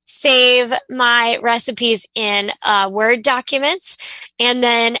to save my recipes in Word documents and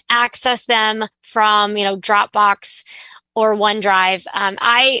then access them from, Dropbox or OneDrive.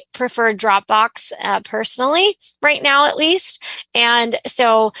 I prefer Dropbox personally right now, at least. And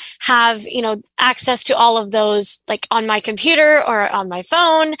so have, access to all of those like on my computer or on my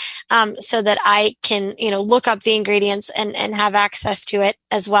phone, so that I can, look up the ingredients and have access to it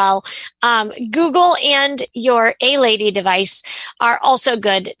as well. Google and your A-Lady device are also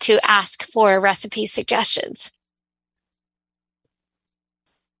good to ask for recipe suggestions.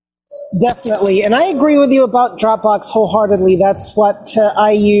 Definitely. And I agree with you about Dropbox wholeheartedly. That's what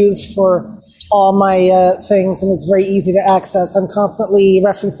I use for all my things, and it's very easy to access. I'm constantly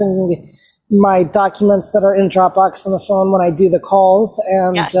referencing my documents that are in Dropbox on the phone when I do the calls.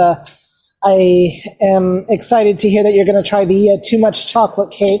 And I am excited to hear that you're going to try the too much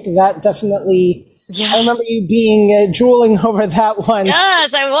chocolate cake. That definitely... Yes. I remember you being drooling over that one.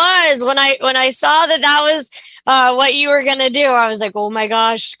 Yes, I was. When I saw that was what you were going to do, I was like, oh my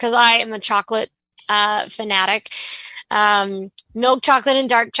gosh, because I am a chocolate fanatic. Milk chocolate and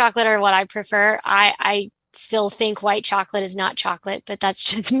dark chocolate are what I prefer. I still think white chocolate is not chocolate, but that's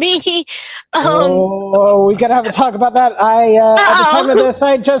just me. We gotta have a talk about that. At the time of this,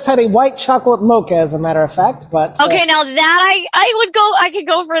 I just had a white chocolate mocha, as a matter of fact. But okay, now that I could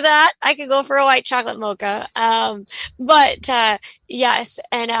go for that. I could go for a white chocolate mocha. Yes,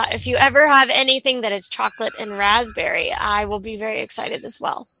 and if you ever have anything that is chocolate and raspberry, I will be very excited as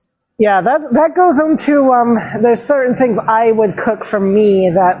well. Yeah, that goes into there's certain things I would cook for me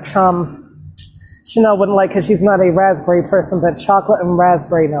that Chanel wouldn't like because she's not a raspberry person, but chocolate and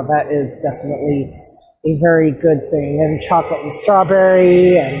raspberry, now that is definitely a very good thing. And chocolate and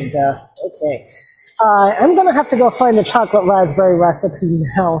strawberry, and okay. I'm going to have to go find the chocolate raspberry recipe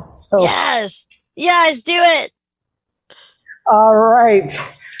now. So. Yes, do it. All right.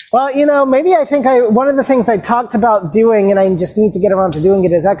 Well, maybe I think one of the things I talked about doing, and I just need to get around to doing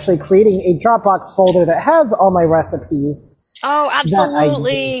it, is actually creating a Dropbox folder that has all my recipes. Oh,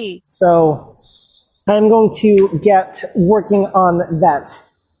 absolutely. So I'm going to get working on that.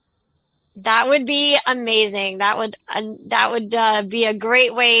 That would be amazing. That would be a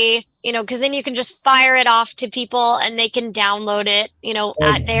great way, because then you can just fire it off to people and they can download it,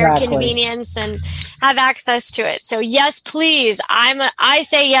 at their convenience and have access to it. So yes, please. I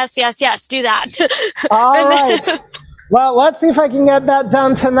say yes, do that. All right. Well, let's see if I can get that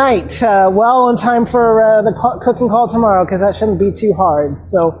done tonight. In time for the cooking call tomorrow, because that shouldn't be too hard.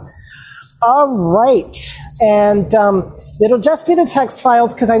 So, all right. And it'll just be the text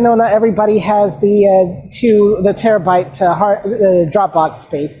files, because I know not everybody has the terabyte Dropbox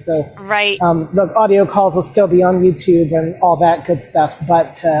space. So right. The audio calls will still be on YouTube and all that good stuff.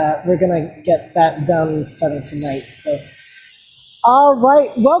 But we're going to get that done starting tonight. So. All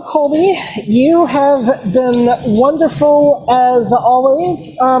right. Well, Colby, you have been wonderful as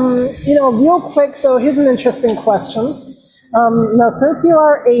always. Real quick, so here's an interesting question. Now, since you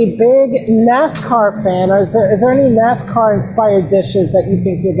are a big NASCAR fan, is there any NASCAR-inspired dishes that you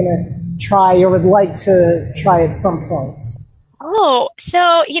think you're going to try or would like to try at some point? Oh,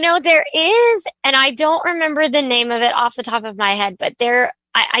 so, there is, and I don't remember the name of it off the top of my head, but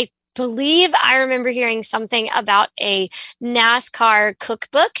I believe I remember hearing something about a NASCAR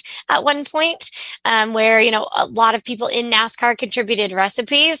cookbook at one point, where, a lot of people in NASCAR contributed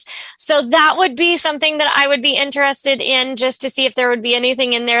recipes. So that would be something that I would be interested in, just to see if there would be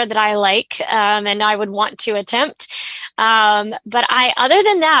anything in there that I like, and I would want to attempt. But other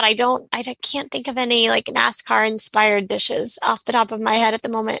than that, I can't think of any like NASCAR inspired dishes off the top of my head at the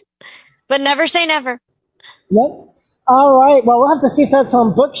moment, but never say never. Yep. All right. Well, we'll have to see if that's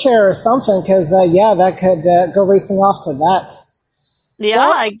on Bookshare or something, because, that could go racing off to that. Yeah,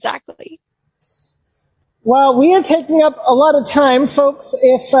 well, exactly. Well, we are taking up a lot of time, folks.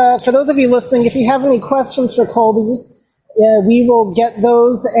 If for those of you listening, if you have any questions for Colby, we will get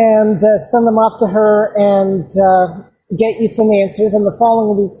those and send them off to her and get you some answers in the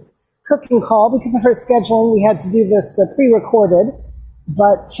following week's cooking call. Because of her scheduling, we had to do this pre-recorded.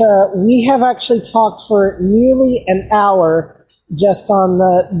 But we have actually talked for nearly an hour just on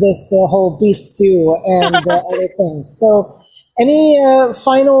this whole beef stew and other things. So any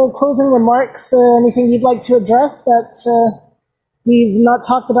final closing remarks or anything you'd like to address that we've not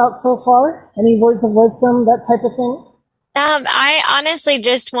talked about so far? Any words of wisdom, that type of thing? I honestly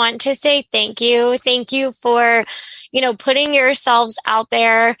just want to say thank you. Thank you for, putting yourselves out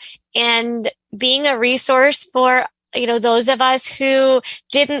there and being a resource for those of us who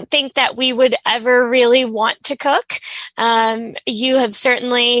didn't think that we would ever really want to cook. You have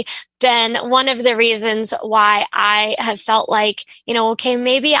certainly been one of the reasons why I have felt like, okay,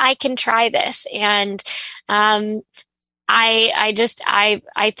 maybe I can try this. And I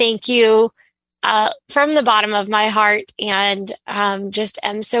thank you from the bottom of my heart, and just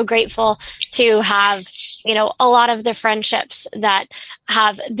am so grateful to have, a lot of the friendships that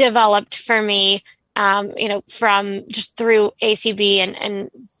have developed for me, from just through ACB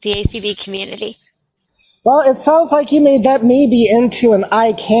and the ACB community. Well, it sounds like you made that maybe into an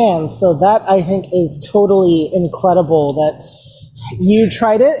I can, so that I think is totally incredible that you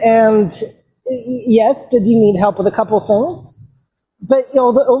tried it. And yes, did you need help with a couple things? But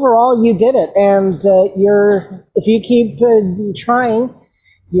overall you did it, and if you keep trying,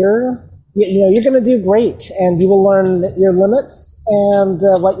 you're going to do great, and you will learn your limits and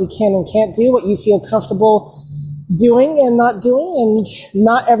what you can and can't do, what you feel comfortable doing and not doing, and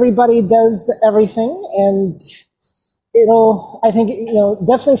not everybody does everything. And I think,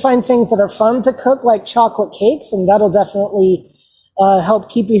 definitely find things that are fun to cook, like chocolate cakes, and that'll definitely help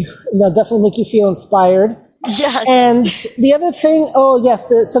keep you, definitely make you feel inspired. Yes. And the other thing,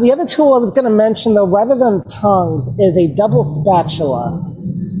 so the other tool I was going to mention, though, rather than tongs, is a double spatula.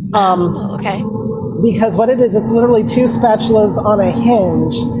 Okay. Because what it is, it's literally two spatulas on a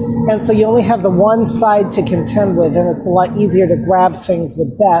hinge, and so you only have the one side to contend with, and it's a lot easier to grab things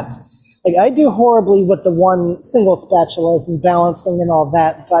with that. Like, I do horribly with the one single spatulas and balancing and all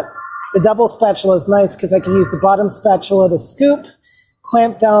that, but the double spatula is nice because I can use the bottom spatula to scoop,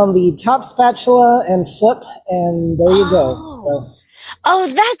 clamp down the top spatula, and flip, and there you go. So. Oh,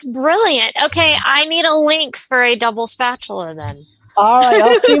 that's brilliant. Okay, I need a link for a double spatula then. All right,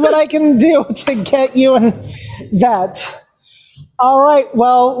 I'll see what I can do to get you in that. All right,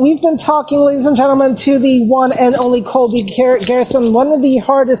 well, we've been talking, ladies and gentlemen, to the one and only Colby Garrison, one of the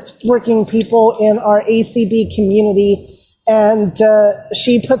hardest working people in our ACB community. And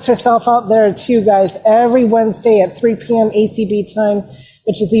she puts herself out there too, guys, every Wednesday at 3 p.m. ACB time,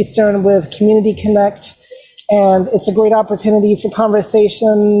 which is Eastern, with Community Connect. And it's a great opportunity for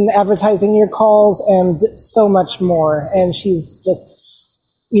conversation, advertising your calls, and so much more. And she's just,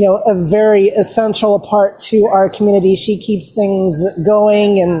 a very essential part to our community. She keeps things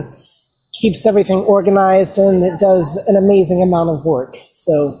going and keeps everything organized, and it does an amazing amount of work.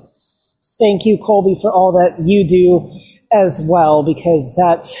 So thank you, Colby, for all that you do as well, because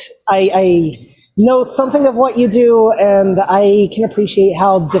I know something of what you do, and I can appreciate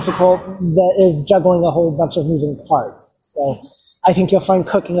how difficult that is, juggling a whole bunch of moving parts. So I think you'll find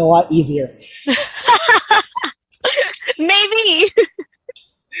cooking a lot easier. Maybe.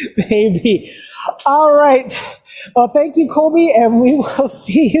 Maybe. All right. Well, thank you, Colby, and we will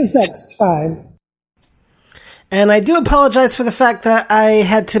see you next time. And I do apologize for the fact that I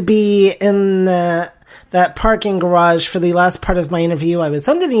had to be in that parking garage for the last part of my interview. I was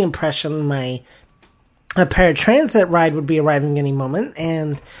under the impression my paratransit ride would be arriving any moment,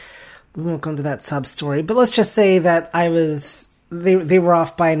 and we won't go into that sub-story, but let's just say that they were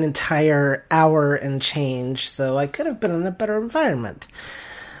off by an entire hour and change, so I could have been in a better environment.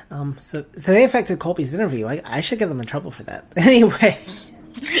 So they affected Colby's interview. I should get them in trouble for that. Anyway,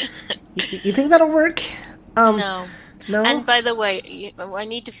 you think that'll work? No. No. And by the way, I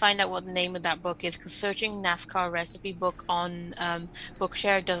need to find out what the name of that book is, because searching NASCAR recipe book on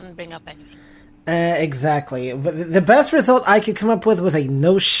Bookshare doesn't bring up anything. Exactly. But the best result I could come up with was a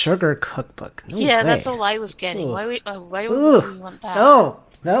no sugar cookbook. No way. That's all I was getting. Why would we want that? No.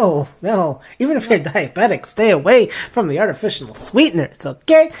 Even if you're diabetic, stay away from the artificial sweeteners,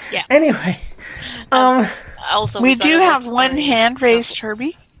 okay? Yeah. Anyway. Also, we do have one hand raised,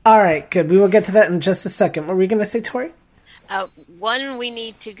 Herbie. All right, good. We will get to that in just a second. What were you going to say, Tori? One, we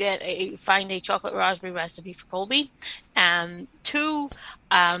need to find a chocolate raspberry recipe for Colby. Two,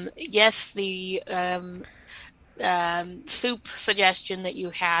 yes, the soup suggestion that you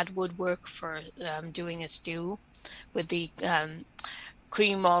had would work for doing a stew with the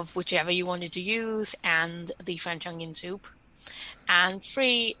cream of whichever you wanted to use and the French onion soup. And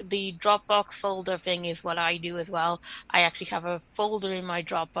three, the Dropbox folder thing is what I do as well. I actually have a folder in my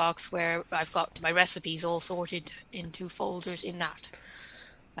Dropbox where I've got my recipes all sorted into folders in that.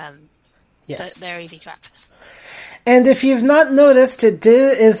 Yes. They're easy to access. And if you've not noticed, it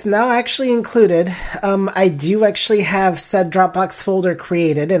is now actually included. I do actually have said Dropbox folder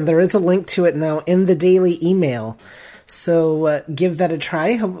created, and there is a link to it now in the daily email. So give that a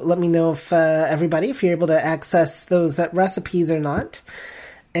try. Let me know if if you're able to access those recipes or not.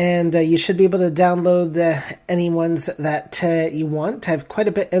 And you should be able to download any ones that you want. I have quite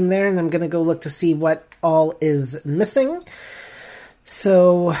a bit in there, and I'm going to go look to see what all is missing.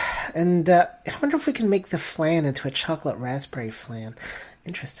 So, and I wonder if we can make the flan into a chocolate raspberry flan.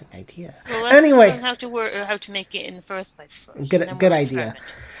 Interesting idea. Well, let's learn how to make it in the first place first. Good idea.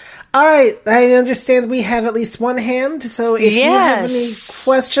 All right, I understand we have at least one hand, so if you have any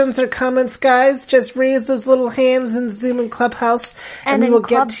questions or comments, guys, just raise those little hands in Zoom and Clubhouse, and we will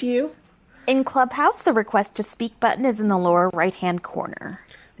get to you. In Clubhouse, the request to speak button is in the lower right-hand corner.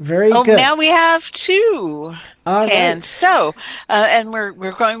 Very good. Now we have two hands. Right. So, and we're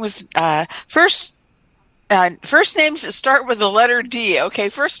going with first names that start with the letter D. Okay,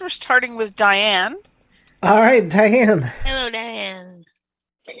 first we're starting with Diane. All right, Diane. Hello, Diane.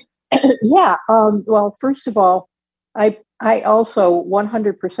 Yeah. Well, first of all, I also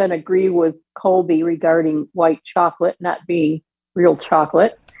 100% agree with Colby regarding white chocolate not being real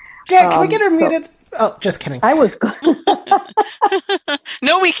chocolate. Jack, can we get her muted? Oh, just kidding. I was.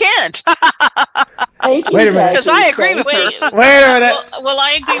 No, we can't. Wait a minute. Because I agree with her. Wait a minute. Well,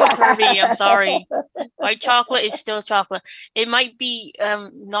 I agree with Herbie. I'm sorry. White chocolate is still chocolate. It might be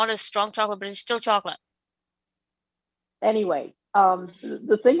not as strong chocolate, but it's still chocolate. Anyway.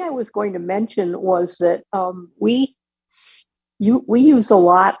 The thing I was going to mention was that we use a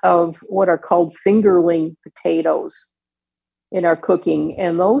lot of what are called fingerling potatoes in our cooking,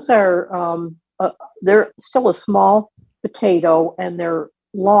 and those are they're still a small potato and they're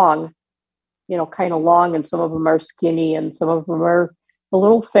long, kind of long, and some of them are skinny and some of them are a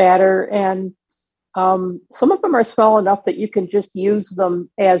little fatter, and some of them are small enough that you can just use them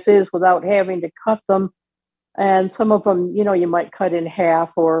as is without having to cut them. And some of them, you might cut in half,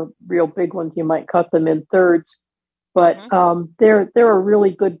 or real big ones, you might cut them in thirds. But they're a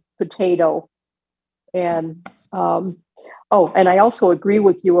really good potato. And and I also agree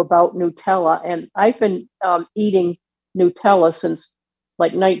with you about Nutella. And I've been eating Nutella since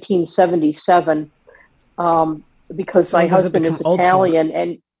like 1977 because my husband is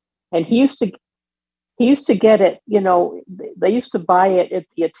Italian, and he used to get it, they used to buy it at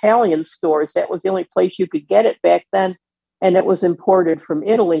the Italian stores. That was the only place you could get it back then. And it was imported from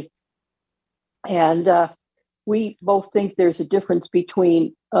Italy. And we both think there's a difference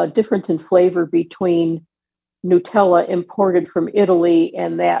in flavor between Nutella imported from Italy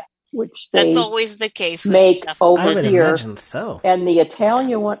and that which that's always the case make over here. Imagine so. And the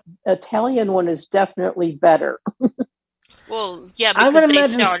Italian one is definitely better. Well, yeah, because they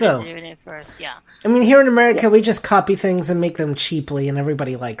started doing it first, yeah. I mean, here in America, we just copy things and make them cheaply, and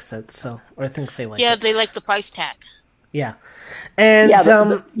everybody likes it, or thinks they like it. Yeah, they like the price tag. Yeah. And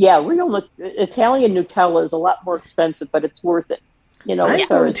real Italian Nutella is a lot more expensive, but it's worth it. I'm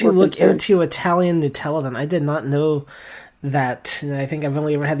going to look into Italian Nutella, then. I did not know that. I think I've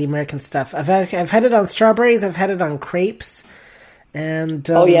only ever had the American stuff. I've had it on strawberries, I've had it on crepes. And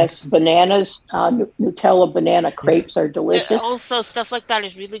yes, bananas, Nutella banana crepes are delicious. Also, stuff like that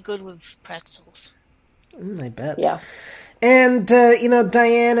is really good with pretzels. I bet. Yeah. And,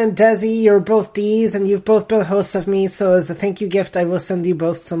 Diane and Desi, you're both D's, and you've both been hosts of me, so as a thank you gift, I will send you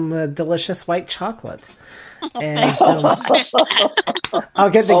both some delicious white chocolate. And I'll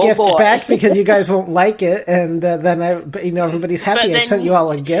get the gift back because you guys won't like it, and then everybody's happy. I sent you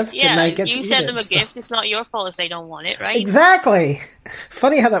all a gift, and I get to eat it. You sent them a gift. It's not your fault if they don't want it, right? Exactly.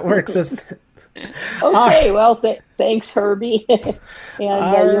 Funny how that works, isn't it? Okay, well, thanks, Herbie. And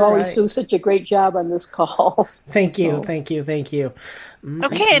you always do such a great job on this call. Thank you, thank you, thank you.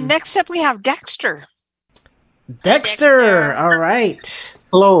 Okay, and next up we have Dexter. Dexter, all right.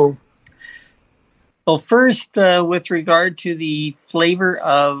 Hello. Well, first, with regard to the flavor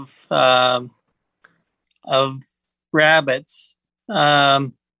of rabbits,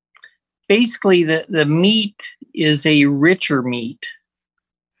 basically the meat is a richer meat.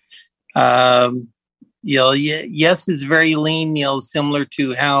 Yes, it's very lean, similar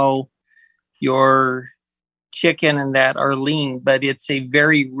to how your chicken and that are lean, but it's a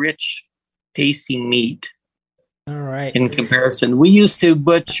very rich tasting meat. All right. In comparison, we used to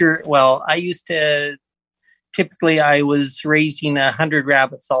butcher. Well, typically I was raising 100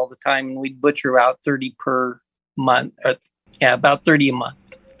 rabbits all the time, and we'd butcher about 30 per month. About 30 a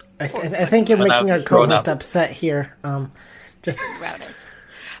month. I think you're making our co-host upset here. Just rabbit.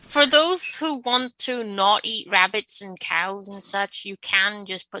 For those who want to not eat rabbits and cows and such, you can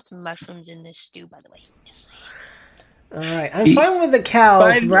just put some mushrooms in this stew, by the way. All right. I'm fine with the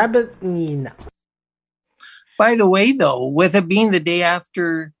cows. Rabbit, no. By the way, though, with it being the day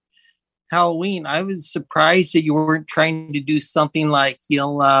after Halloween, I was surprised that you weren't trying to do something like,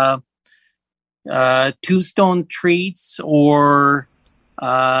 Tombstone Treats or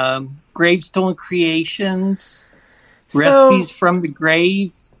Gravestone Creations, Recipes from the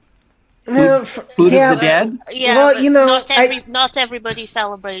Grave. Food of the Dead? Yeah, well, not everybody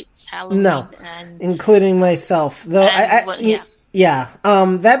celebrates Halloween. No, including myself. Though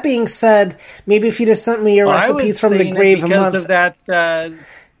that being said, maybe if you'd have sent me your recipes from the grave because of that email,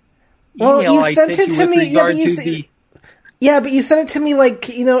 you sent it to me. But you sent it to me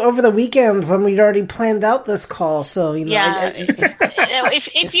over the weekend when we'd already planned out this call. So if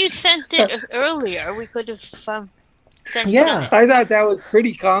you sent it earlier, we could have. I thought that was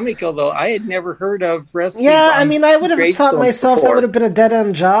pretty comical, though. I had never heard of recipes. Yeah, I would have thought myself before. That would have been a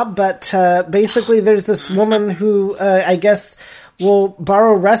dead-end job, but basically there's this woman who, I guess, will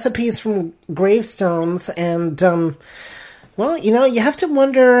borrow recipes from gravestones, and, you have to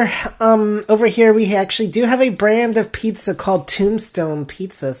wonder, over here we actually do have a brand of pizza called Tombstone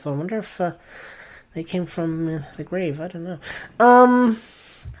Pizza, so I wonder if they came from the grave. I don't know.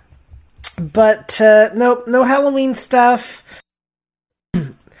 But no Halloween stuff.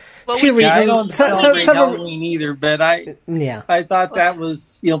 Well, I don't celebrate Halloween either, but I thought that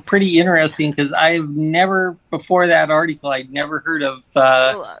was pretty interesting because I've never before that article I'd never heard of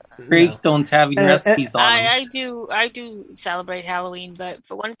gravestones having recipes on them. I do celebrate Halloween, but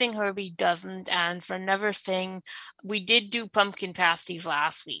for one thing Herbie doesn't, and for another thing, we did do pumpkin pasties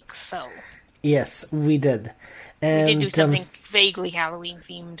last week, so. Yes, we did. And, we did do something vaguely Halloween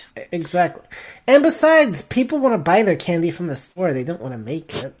themed. Exactly. And besides, people want to buy their candy from the store. They don't want to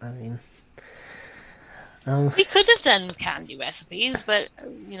make it. We could have done candy recipes, but,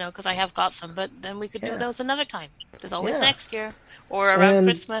 because I have got some, but then we could do those another time. There's always next year or around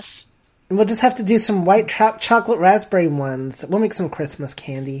Christmas. We'll just have to do some white chocolate raspberry ones. We'll make some Christmas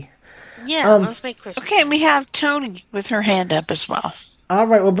candy. Yeah, let's make Christmas. Okay, and we have Tony with her hand up as well. All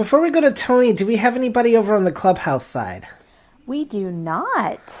right, well, before we go to Tony, do we have anybody over on the Clubhouse side? We do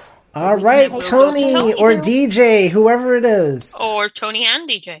not. All right, Tony or DJ, whoever it is. Or Tony and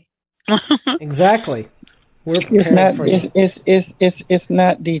DJ. Exactly. We're prepared for you. It's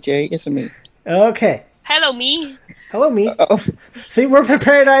not DJ, it's me. Okay. Hello, me. Hello, me. See, we're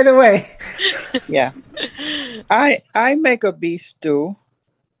prepared either way. Yeah. I make a beef stew.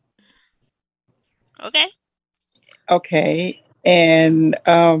 Okay. And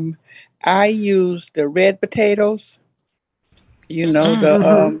I use the red potatoes,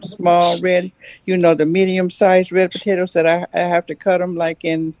 the small red, the medium-sized red potatoes that I have to cut them like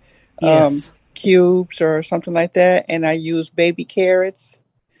in cubes or something like that. And I use baby carrots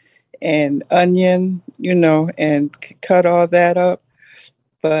and onion, and cut all that up.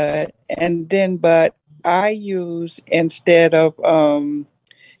 But I use, instead of, I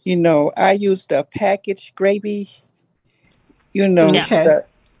use the packaged gravy. And all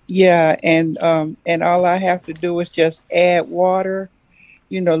I have to do is just add water,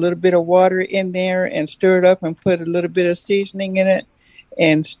 a little bit of water in there and stir it up and put a little bit of seasoning in it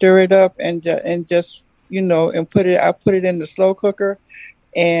and stir it up and just and put it in the slow cooker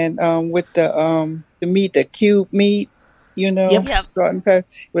and with the meat, the cube meat, salt and pepper,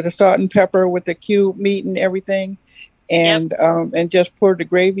 with the salt and pepper with the cube meat and everything, and just pour the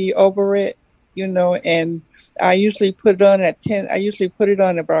gravy over it, and I usually put it on at 10. I usually put it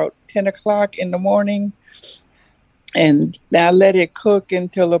on about 10 o'clock in the morning, and I let it cook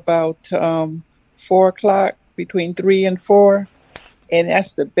until about 4 o'clock, between 3 and 4, and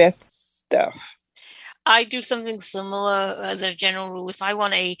that's the best stuff. I do something similar as a general rule. If I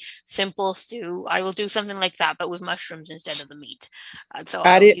want a simple stew, I will do something like that, but with mushrooms instead of the meat. So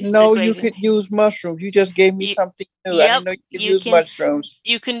I didn't know you could use mushrooms. You just gave me something new. Yep, I didn't know you could use mushrooms.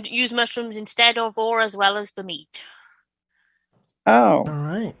 You can use mushrooms instead of or as well as the meat. Oh. All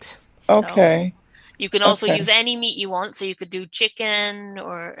right. Okay. So you can also use any meat you want. So you could do chicken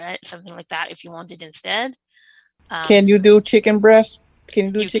or something like that if you wanted instead. Can you do chicken breast? Can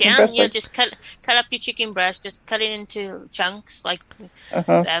you do chicken breast? Yeah, just cut up your chicken breast. Just cut it into chunks, like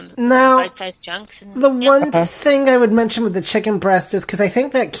now, bite-sized chunks. And, the one thing I would mention with the chicken breast is because I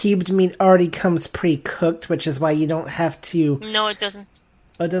think that cubed meat already comes pre-cooked, which is why you don't have to. No, it doesn't.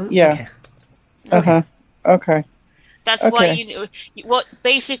 Oh, it doesn't. Yeah. Okay. Okay. That's why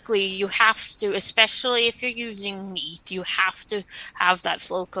basically you have to, especially if you're using meat, you have to have that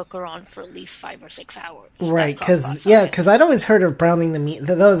slow cooker on for at least 5 or 6 hours. Right, because I'd always heard of browning the meat.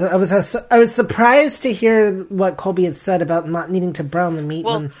 I was surprised to hear what Colby had said about not needing to brown the meat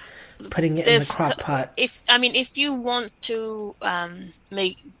when putting it in the crock pot. If you want to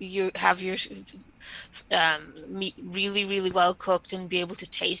have your meat really, really well cooked and be able to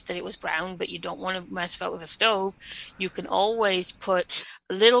taste that it was brown, but you don't want to mess about with a stove, you can always put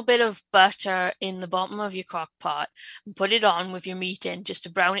a little bit of butter in the bottom of your crock pot and put it on with your meat in just to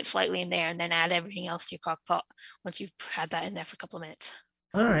brown it slightly in there, and then add everything else to your crock pot once you've had that in there for a couple of minutes.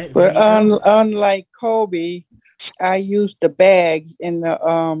 All right. But unlike Colby, I used the bags in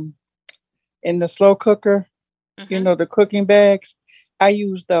the slow cooker, the cooking bags. I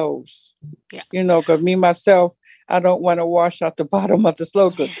use those, because myself, I don't want to wash out the bottom of the slow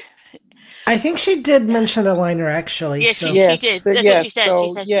cooker. I think she did mention the liner, actually. Yes, she did. That's what she said. She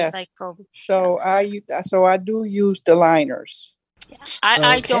said she's like Colby. So I do use the liners. Yeah.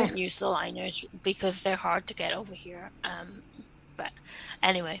 I don't use the liners because they're hard to get over here. But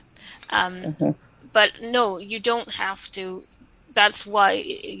anyway, but no, you don't have to. That's why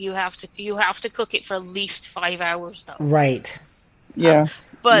you have to cook it for at least 5 hours, though. Right. Yeah.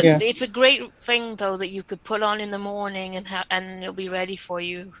 But it's a great thing, though, that you could put on in the morning and it'll be ready for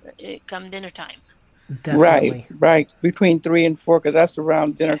you come dinner time. Definitely. Right. Between 3 and 4, because that's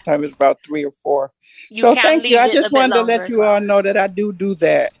around dinner time is about 3 or 4. So thank you. I just wanted to let you all know that I do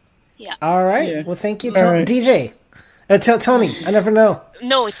that. Yeah. All right. Yeah. Well, thank you, Tony. Right. DJ. Tony. I never know.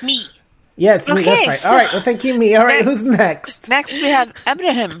 No, it's me. Yeah, it's me. That's right. So all right. Well, thank you, me. All right. Who's next? Next, we have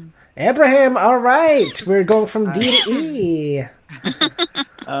Abraham. All right. We're going from D to E.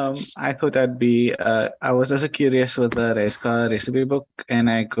 I thought I'd be. I was also curious with the race car recipe book, and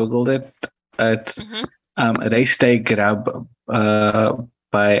I googled it. It's Race Day Grub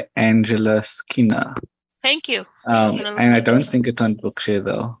by Angela Skinner. Thank you. And I don't think it's on Bookshare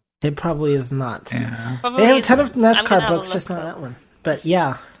though. It probably is not. Yeah. They have a ton of NASCAR books, just not that one. But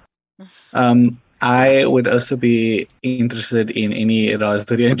yeah. I would also be interested in any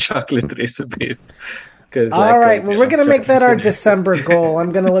raspberry and chocolate recipes. All right, well, we're going to make that our December goal.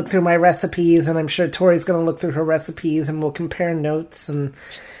 I'm going to look through my recipes, and I'm sure Tori's going to look through her recipes, and we'll compare notes and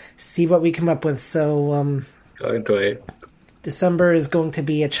see what we come up with. So, December is going to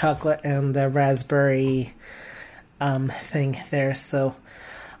be a chocolate and a raspberry thing there. So,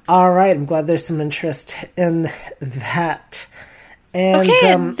 all right, I'm glad there's some interest in that. And,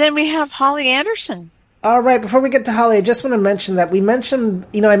 and then we have Holly Anderson. All right, before we get to Holly, I just want to mention that I mentioned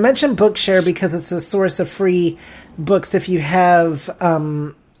Bookshare because it's a source of free books if you have,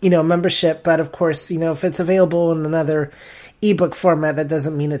 membership. But of course, if it's available in another ebook format, that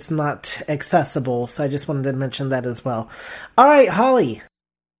doesn't mean it's not accessible. So I just wanted to mention that as well. All right, Holly.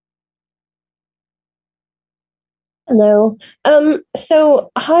 Hello.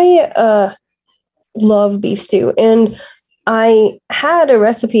 So I love beef stew, and I had a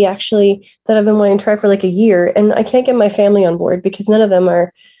recipe actually that I've been wanting to try for like a year, and I can't get my family on board because none of them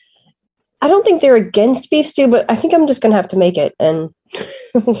are. I don't think they're against beef stew, but I think I'm just going to have to make it, and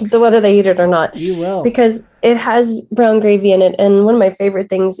whether they eat it or not. You will. Because it has brown gravy in it, and one of my favorite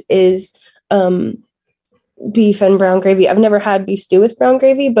things is beef and brown gravy. I've never had beef stew with brown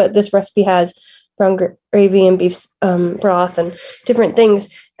gravy, but this recipe has brown gravy and beef broth and different things,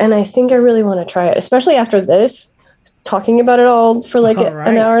 and I think I really want to try it, especially after this. Talking about it all for like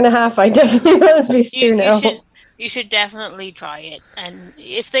an hour and a half, I definitely want beef stew now. You should definitely try it, and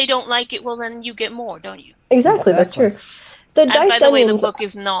if they don't like it, well, then you get more, don't you? Exactly. That's true. The diced onions, the onions, book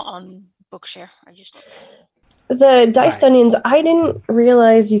is not on Bookshare. I just looked. The diced onions, I didn't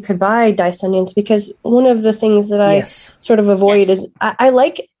realize you could buy diced onions because one of the things that I sort of avoid is I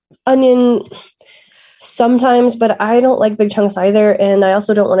like onion. sometimes, but I don't like big chunks either, and I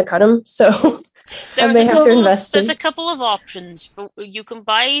also don't want to cut them, so I may have to invest. There's a couple of options. You can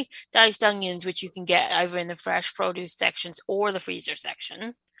buy diced onions, which you can get either in the fresh produce sections or the freezer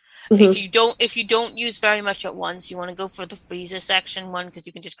section. Mm-hmm. If you don't use very much at once, you want to go for the freezer section one because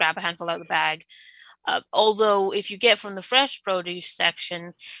you can just grab a handful out of the bag. Although if you get from the fresh produce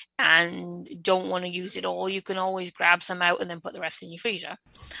section and don't want to use it all, you can always grab some out and then put the rest in your freezer.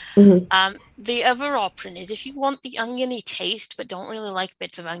 Mm-hmm. The other option is if you want the oniony taste but don't really like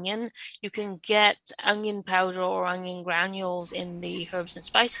bits of onion, you can get onion powder or onion granules in the herbs and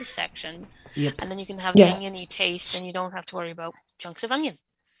spices section. Yep. And then you can have the oniony taste and you don't have to worry about chunks of onion.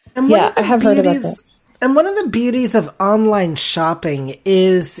 And I have heard about that. And one of the beauties of online shopping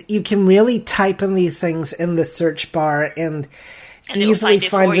is you can really type in these things in the search bar and easily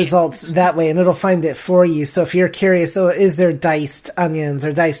find results that way, and it'll find it for you. So if you're curious, is there diced onions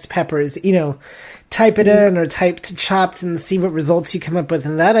or diced peppers, type it in or type to chopped and see what results you come up with.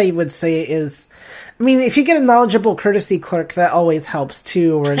 And that I would say is, if you get a knowledgeable courtesy clerk, that always helps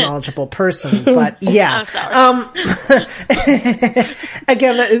too, or a knowledgeable person. But yeah,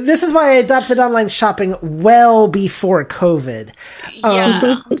 again, this is why I adopted online shopping well before COVID.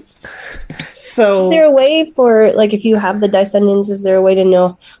 So, is there a way for, if you have the diced onions, is there a way to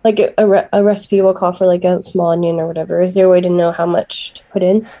know, a recipe will call for a small onion or whatever? Is there a way to know how much to put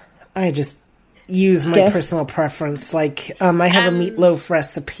in? I just use my personal preference. I have a meatloaf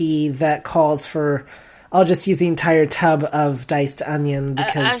recipe that calls for, I'll just use the entire tub of diced onion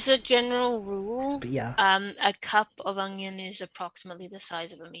because, as a general rule, a cup of onion is approximately the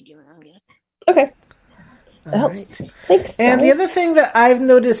size of a medium onion. Okay. That helps. Right. Thanks. And the other thing that I've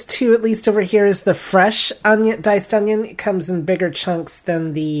noticed too, at least over here, is the fresh diced onion. It comes in bigger chunks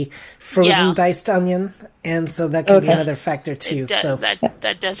than the frozen diced onion, and so that could be another factor too.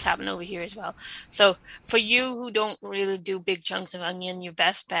 That does happen over here as well. So for you who don't really do big chunks of onion, your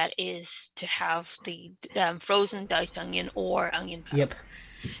best bet is to have the frozen diced onion or onion powder. Yep.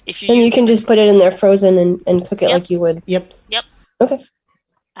 You can just put it in there frozen and cook it like you would. Yep. Okay.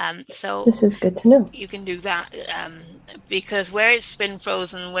 So this is good to know. You can do that because where it's been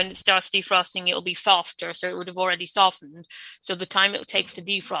frozen, when it starts defrosting, it'll be softer, so it would have already softened. So the time it takes to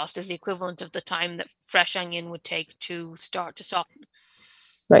defrost is the equivalent of the time that fresh onion would take to start to soften.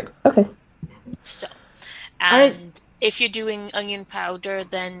 Right. Okay. So, if you're doing onion powder,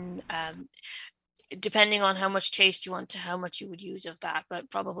 then depending on how much taste you want, how much you would use of that, but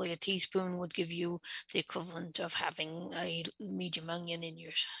probably a teaspoon would give you the equivalent of having a medium onion in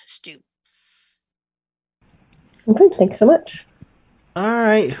your stew. Okay, thanks so much. All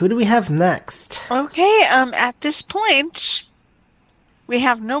right, who do we have next? Okay, at this point, we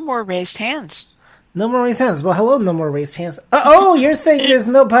have no more raised hands. No more raised hands. Well, hello, no more raised hands. You're saying there's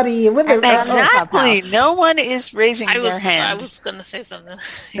nobody with it. Exactly. No one is raising their hand. I was going to say something.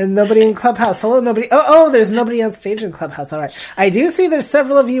 And nobody in Clubhouse. Hello, nobody. There's nobody on stage in Clubhouse. All right. I do see there's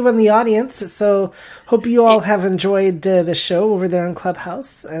several of you in the audience, so hope you all have enjoyed the show over there in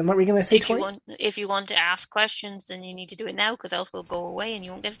Clubhouse. And what were you going to say, Tori? If you want to ask questions, then you need to do it now, because else we'll go away and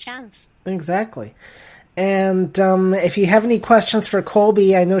you won't get a chance. Exactly. And if you have any questions for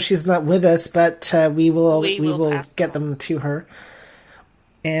Colby, I know she's not with us, but we will get them to her.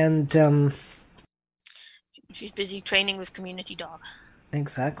 And she's busy training with Community Dog.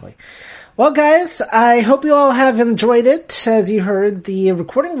 Exactly. Well, guys, I hope you all have enjoyed it. As you heard, the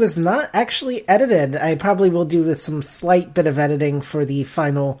recording was not actually edited. I probably will do some slight bit of editing for the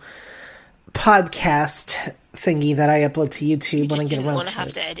final podcast thingy that I upload to YouTube when I get around to it. You didn't want to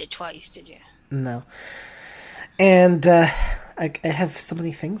have to edit twice, did you? No. And I have so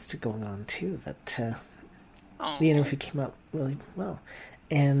many things going on, too, that the interview came out really well.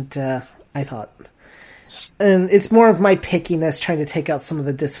 And I thought... And it's more of my pickiness trying to take out some of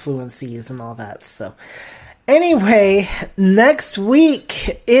the disfluencies and all that, so... Anyway, next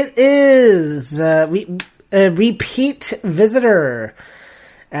week, it is a repeat visitor,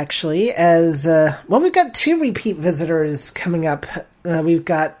 actually, as... we've got 2 repeat visitors coming up. We've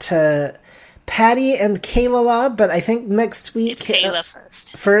got... Patty and Kayla, but I think next week... It's Kayla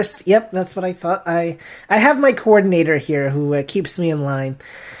first. First, yep, that's what I thought. I have my coordinator here who keeps me in line.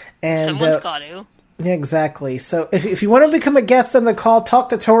 And someone's got to. Yeah, exactly. So if you want to become a guest on the call, talk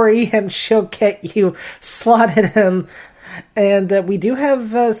to Tori and she'll get you slotted in And we do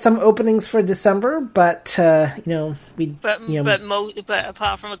have some openings for December, but But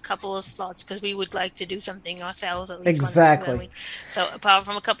apart from a couple of slots, because we would like to do something ourselves at least. Exactly. So apart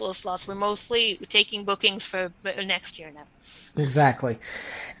from a couple of slots, we're mostly taking bookings for next year now. Exactly.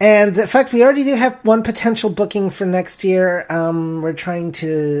 And in fact, we already do have one potential booking for next year. We're trying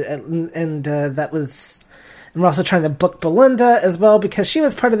to, and we're also trying to book Belinda as well, because she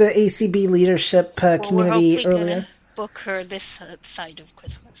was part of the ACB leadership community we're earlier. Book her this side of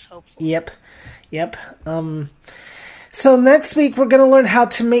Christmas, hopefully. Yep. So next week we're going to learn how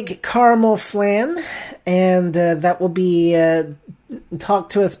to make caramel flan, and that will be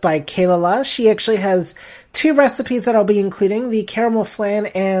talked to us by Kayla La. She actually has 2 recipes that I'll be including, the caramel flan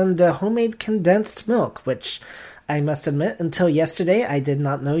and homemade condensed milk, which I must admit, until yesterday, I did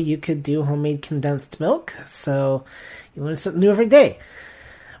not know you could do homemade condensed milk. So you learn something new every day,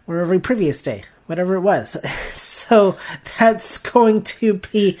 or every previous day, whatever it was. So that's going to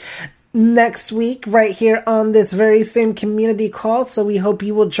be next week right here on this very same community call. So we hope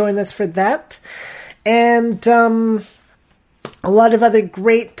you will join us for that. And a lot of other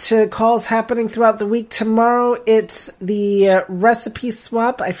great calls happening throughout the week. Tomorrow, it's the recipe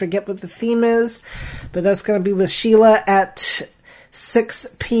swap. I forget what the theme is, but that's going to be with Sheila at 6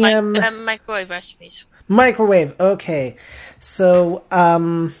 p.m. Microwave recipes. Microwave, okay. So,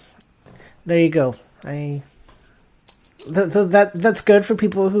 there you go. That's good for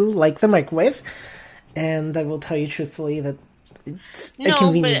people who like the microwave. And I will tell you truthfully that it's a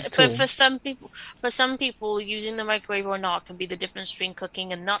convenience tool. But for some people, using the microwave or not can be the difference between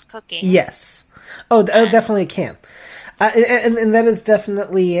cooking and not cooking. Yes. Oh, definitely can. And that is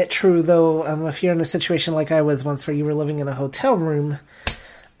definitely true, though. If you're in a situation like I was once, where you were living in a hotel room,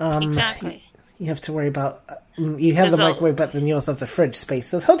 exactly, you have to worry about. You have the microwave, but then you also have the fridge space.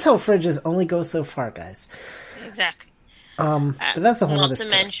 Those hotel fridges only go so far, guys. Exactly. But that's a whole other story.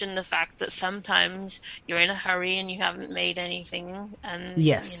 Not to mention the fact that sometimes you're in a hurry and you haven't made anything, and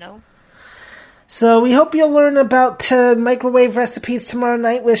yes. So we hope you'll learn about microwave recipes tomorrow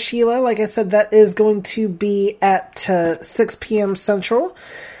night with Sheila. Like I said, that is going to be at 6 p.m. Central.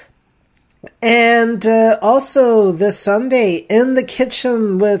 And also this Sunday, In the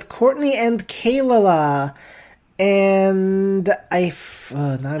Kitchen with Courtney and Kayla. And now I'm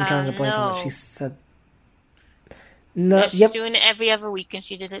drawing a blank on what she said. No, she's doing it every other week, and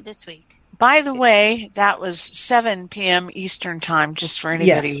she did it this week. By the way, that was 7 p.m. Eastern time, just for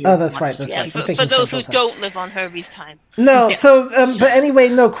anybody. Yes. Oh, that's right. That's right. For those who don't live on Herbie's time. No. Yeah. So, but anyway,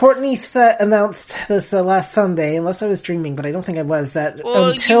 no. Courtney announced this last Sunday, unless I was dreaming, but I don't think I was. That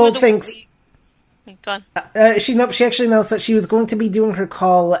until things. Go on. She actually announced that she was going to be doing her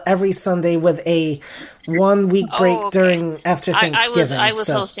call every Sunday with a 1 week break after Thanksgiving. I was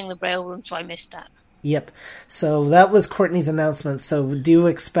hosting the Braille Room, so I missed that. Yep. So that was Courtney's announcement. So do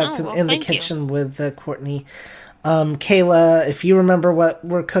expect In the Kitchen with Courtney. Kayla, if you remember what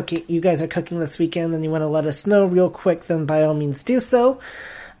we're cooking, you guys are cooking this weekend, and you want to let us know real quick, then by all means do so.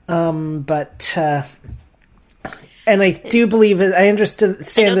 And I do believe I understand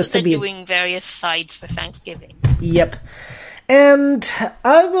this to be doing various sides for Thanksgiving. Yep. And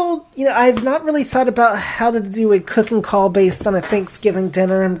I will, I've not really thought about how to do a cooking call based on a Thanksgiving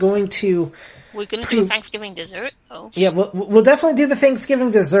dinner. We're going to do a Thanksgiving dessert, though. Yeah, we'll definitely do the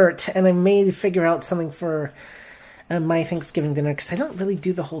Thanksgiving dessert, and I may figure out something for my Thanksgiving dinner, because I don't really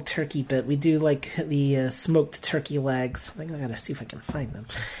do the whole turkey bit. We do, the smoked turkey legs. I think I gotta see if I can find them.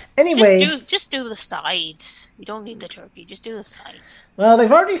 Anyway... Just do the sides. You don't need the turkey. Just do the sides. Well, they've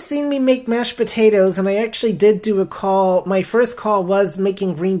already seen me make mashed potatoes, and I actually did do a call. My first call was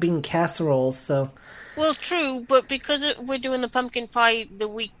making green bean casserole, so... Well, true, but because we're doing the pumpkin pie the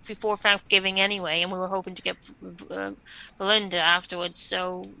week before Thanksgiving anyway, and we were hoping to get Belinda afterwards,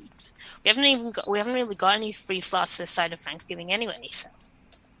 so we haven't really got any free slots this side of Thanksgiving anyway. So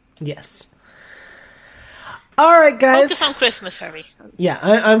yes. All right, guys. Focus on Christmas, Herbie. Yeah,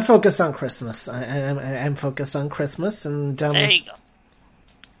 I'm focused on Christmas. I'm focused on Christmas, and there you go.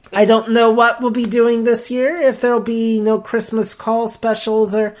 I don't know what we'll be doing this year, if there'll be no Christmas call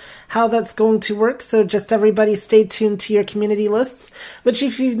specials or how that's going to work. So just everybody stay tuned to your community lists, which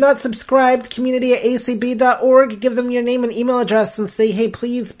if you've not subscribed, community@acb.org, give them your name and email address and say, hey,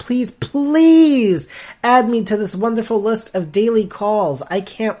 please, please, please add me to this wonderful list of daily calls. I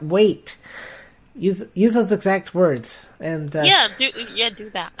can't wait. Use those exact words. And do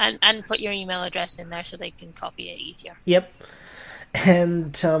that. And put your email address in there so they can copy it easier. Yep.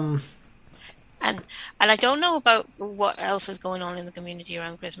 And I don't know about what else is going on in the community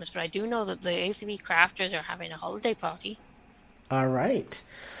around Christmas, but I do know that the ACB crafters are having a holiday party. All right.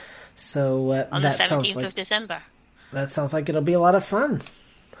 So on the 17th of December. That sounds like it'll be a lot of fun.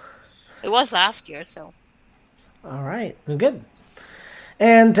 It was last year, so. All right, good.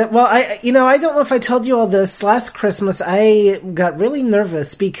 And, well, I don't know if I told you all this. Last Christmas, I got really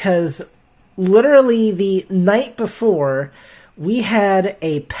nervous because literally the night before, we had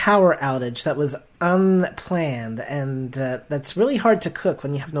a power outage that was unplanned, and that's really hard to cook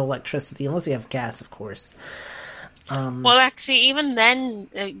when you have no electricity, unless you have gas, of course. Well, actually, even then,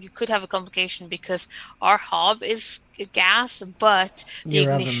 you could have a complication because our hob is gas, but the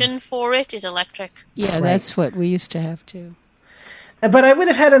ignition for it is electric. Yeah, right. That's what we used to have too. But I would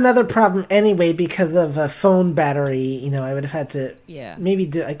have had another problem anyway because of a phone battery. I would have had to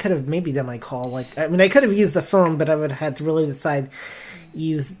I could have maybe done my call. I could have used the phone, but I would have had to really decide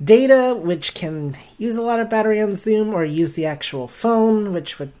use data, which can use a lot of battery on Zoom, or use the actual phone,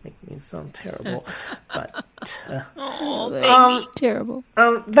 which would make me sound terrible. But terrible.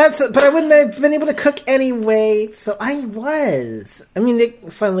 But I wouldn't have been able to cook anyway. So I was.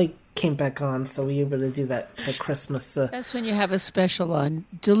 It finally came back on, so we were able to do that to Christmas. That's when you have a special on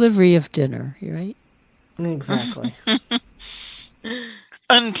delivery of dinner, right? Exactly.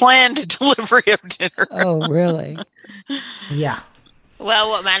 Unplanned delivery of dinner. Oh, really? Yeah. Well,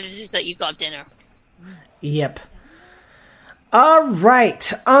 what matters is that you got dinner. Yep. All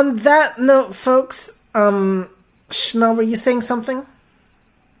right. On that note, folks, Chanel, were you saying something?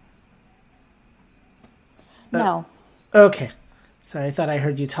 No. Okay. Sorry, I thought I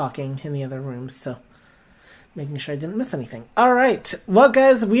heard you talking in the other room, so making sure I didn't miss anything. All right. Well,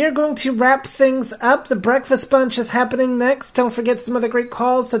 guys, we are going to wrap things up. The Breakfast Bunch is happening next. Don't forget some other great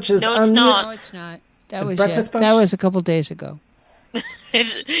calls, such as... No, it's not. No, it's not. That was a couple days ago.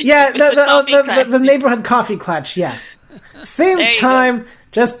 Yeah, the neighborhood coffee clutch, yeah. Same time,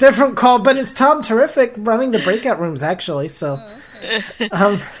 just different call, but it's Tom Terrific running the breakout rooms, actually, so...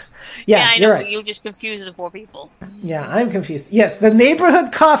 Yeah, I know, you're right. You'll just confuse the poor people. Yeah, I'm confused. Yes, the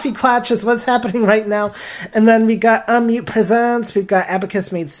neighborhood coffee clutch is what's happening right now. And then we got Unmute Presents, we've got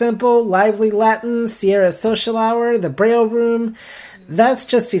Abacus Made Simple, Lively Latin, Sierra Social Hour, the Braille Room. That's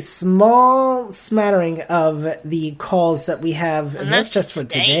just a small smattering of the calls that we have, and that's just for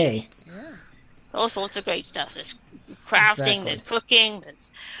today. Yeah. All sorts of great stuff. There's crafting, there's cooking,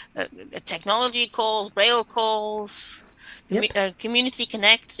 there's technology calls, Braille calls... Yep. Community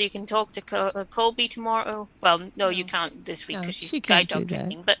Connect, so you can talk to Colby tomorrow. Well, no, you can't this week because she's guide dog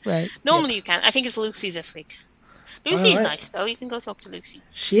training. But normally you can. I think it's Lucy this week. Lucy's nice, though. You can go talk to Lucy.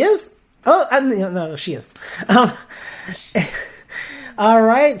 She is? Oh, no, she is. All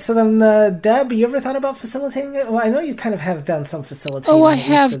right. So then, Deb, you ever thought about facilitating it? Well, I know you kind of have done some facilitating. Oh, I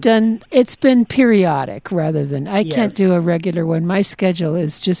have done. It's been periodic rather than... I can't do a regular one. My schedule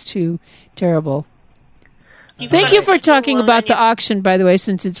is just too terrible. Thank you for talking about the auction, by the way,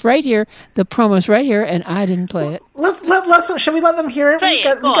 since it's right here. The promo's right here, and I didn't play it. Shall we let them hear it? We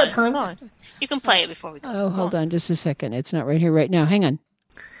got time. Go on. You can play it before we go. Oh, hold on just a second. It's not right here right now. Hang on.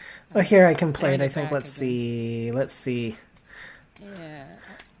 Oh, here I can play it, I think. Let's see. Yeah.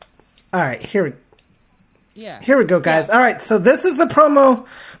 All right, here we go, guys. Yeah. All right, so this is the promo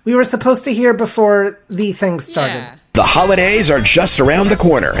we were supposed to hear before the thing started. Yeah. The holidays are just around the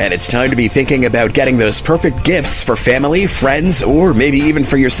corner, and it's time to be thinking about getting those perfect gifts for family, friends, or maybe even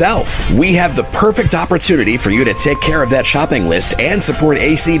for yourself. We have the perfect opportunity for you to take care of that shopping list and support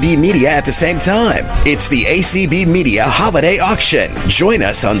ACB Media at the same time. It's the ACB Media Holiday Auction. Join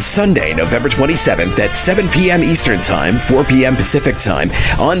us on Sunday, November 27th at 7 p.m. Eastern Time, 4 p.m. Pacific Time,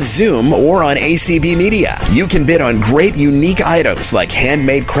 on Zoom or on ACB Media. You can bid on great, unique items like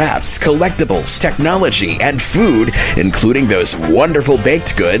handmade crafts, collectibles, technology, and food, including those wonderful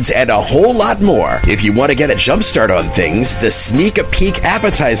baked goods and a whole lot more. If you want to get a jump start on things, the Sneak a Peek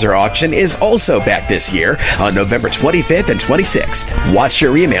Appetizer Auction is also back this year on November 25th and 26th. Watch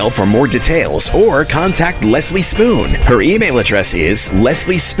your email for more details or contact Leslie Spoon. Her email address is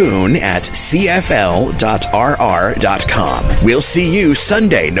lesliespoon@cfl.rr.com. We'll see you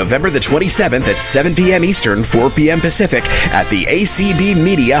Sunday, November the 27th at 7 p.m. Eastern, 4 p.m. Pacific at the ACB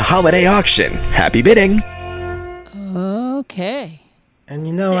Media Holiday Auction. Happy bidding! Okay. And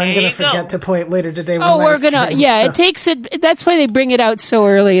I'm going to forget to play it later today. We're going to, it takes it. That's why they bring it out so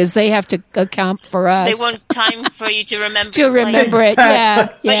early, is they have to account for us. They want time for you to remember it. Yeah.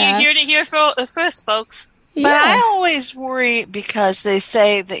 But you're here to hear first, folks. Yeah. But I always worry because they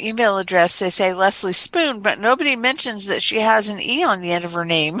say the email address, they say Leslie Spoon, but nobody mentions that she has an E on the end of her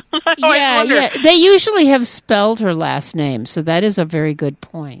name. Yeah. They usually have spelled her last name, so that is a very good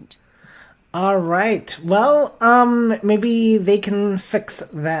point. All right. Well, maybe they can fix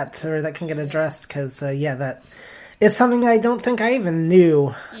that, or that can get addressed, because, that is something I don't think I even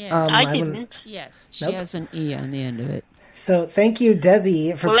knew. Yeah. I didn't. Yes, she has an E on the end of it. So thank you,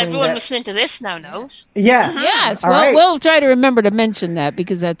 Desi, for everyone listening to this now knows. Yes. Yes. Well, we'll try to remember to mention that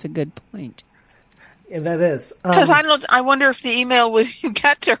because that's a good point. Yeah, that is. Because I wonder if the email would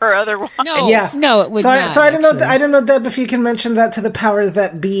get to her otherwise. No, it would not. So I don't know. I don't know, Deb, if you can mention that to the powers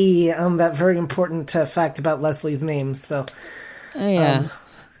that be. That very important fact about Leslie's name. So, yeah.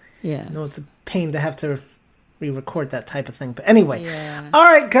 No, it's a pain to have to re-record that type of thing. But anyway, all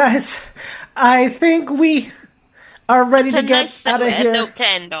right, guys. I think we are ready to get out of here. Note to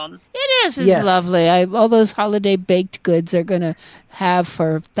end on. It is. It's lovely. All those holiday baked goods are going to have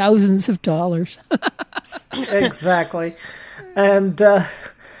for thousands of dollars. Exactly. And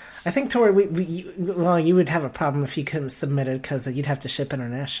I think, Tori, you would have a problem if you couldn't submit it because you'd have to ship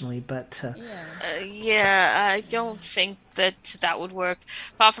internationally. But I don't think that would work.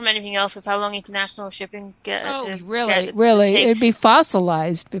 Apart from anything else, with how long international shipping really, it'd be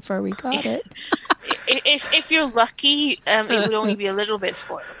fossilized before we got it. If you're lucky, it would only be a little bit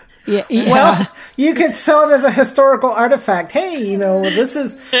spoiled. Yeah. Well, you could sell it as a historical artifact. Hey, this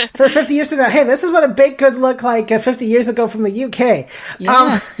is for 50 years from now. Hey, this is what a baked good looked like 50 years ago from the UK.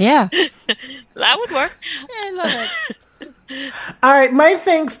 Yeah. That would work. Yeah, I love it. All right, my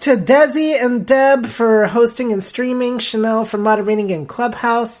thanks to Desi and Deb for hosting and streaming, Chanel for moderating in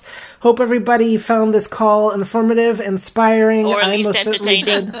Clubhouse. Hope everybody found this call informative, inspiring. Or at least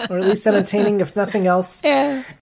entertaining. Or at least entertaining, if nothing else. Yeah.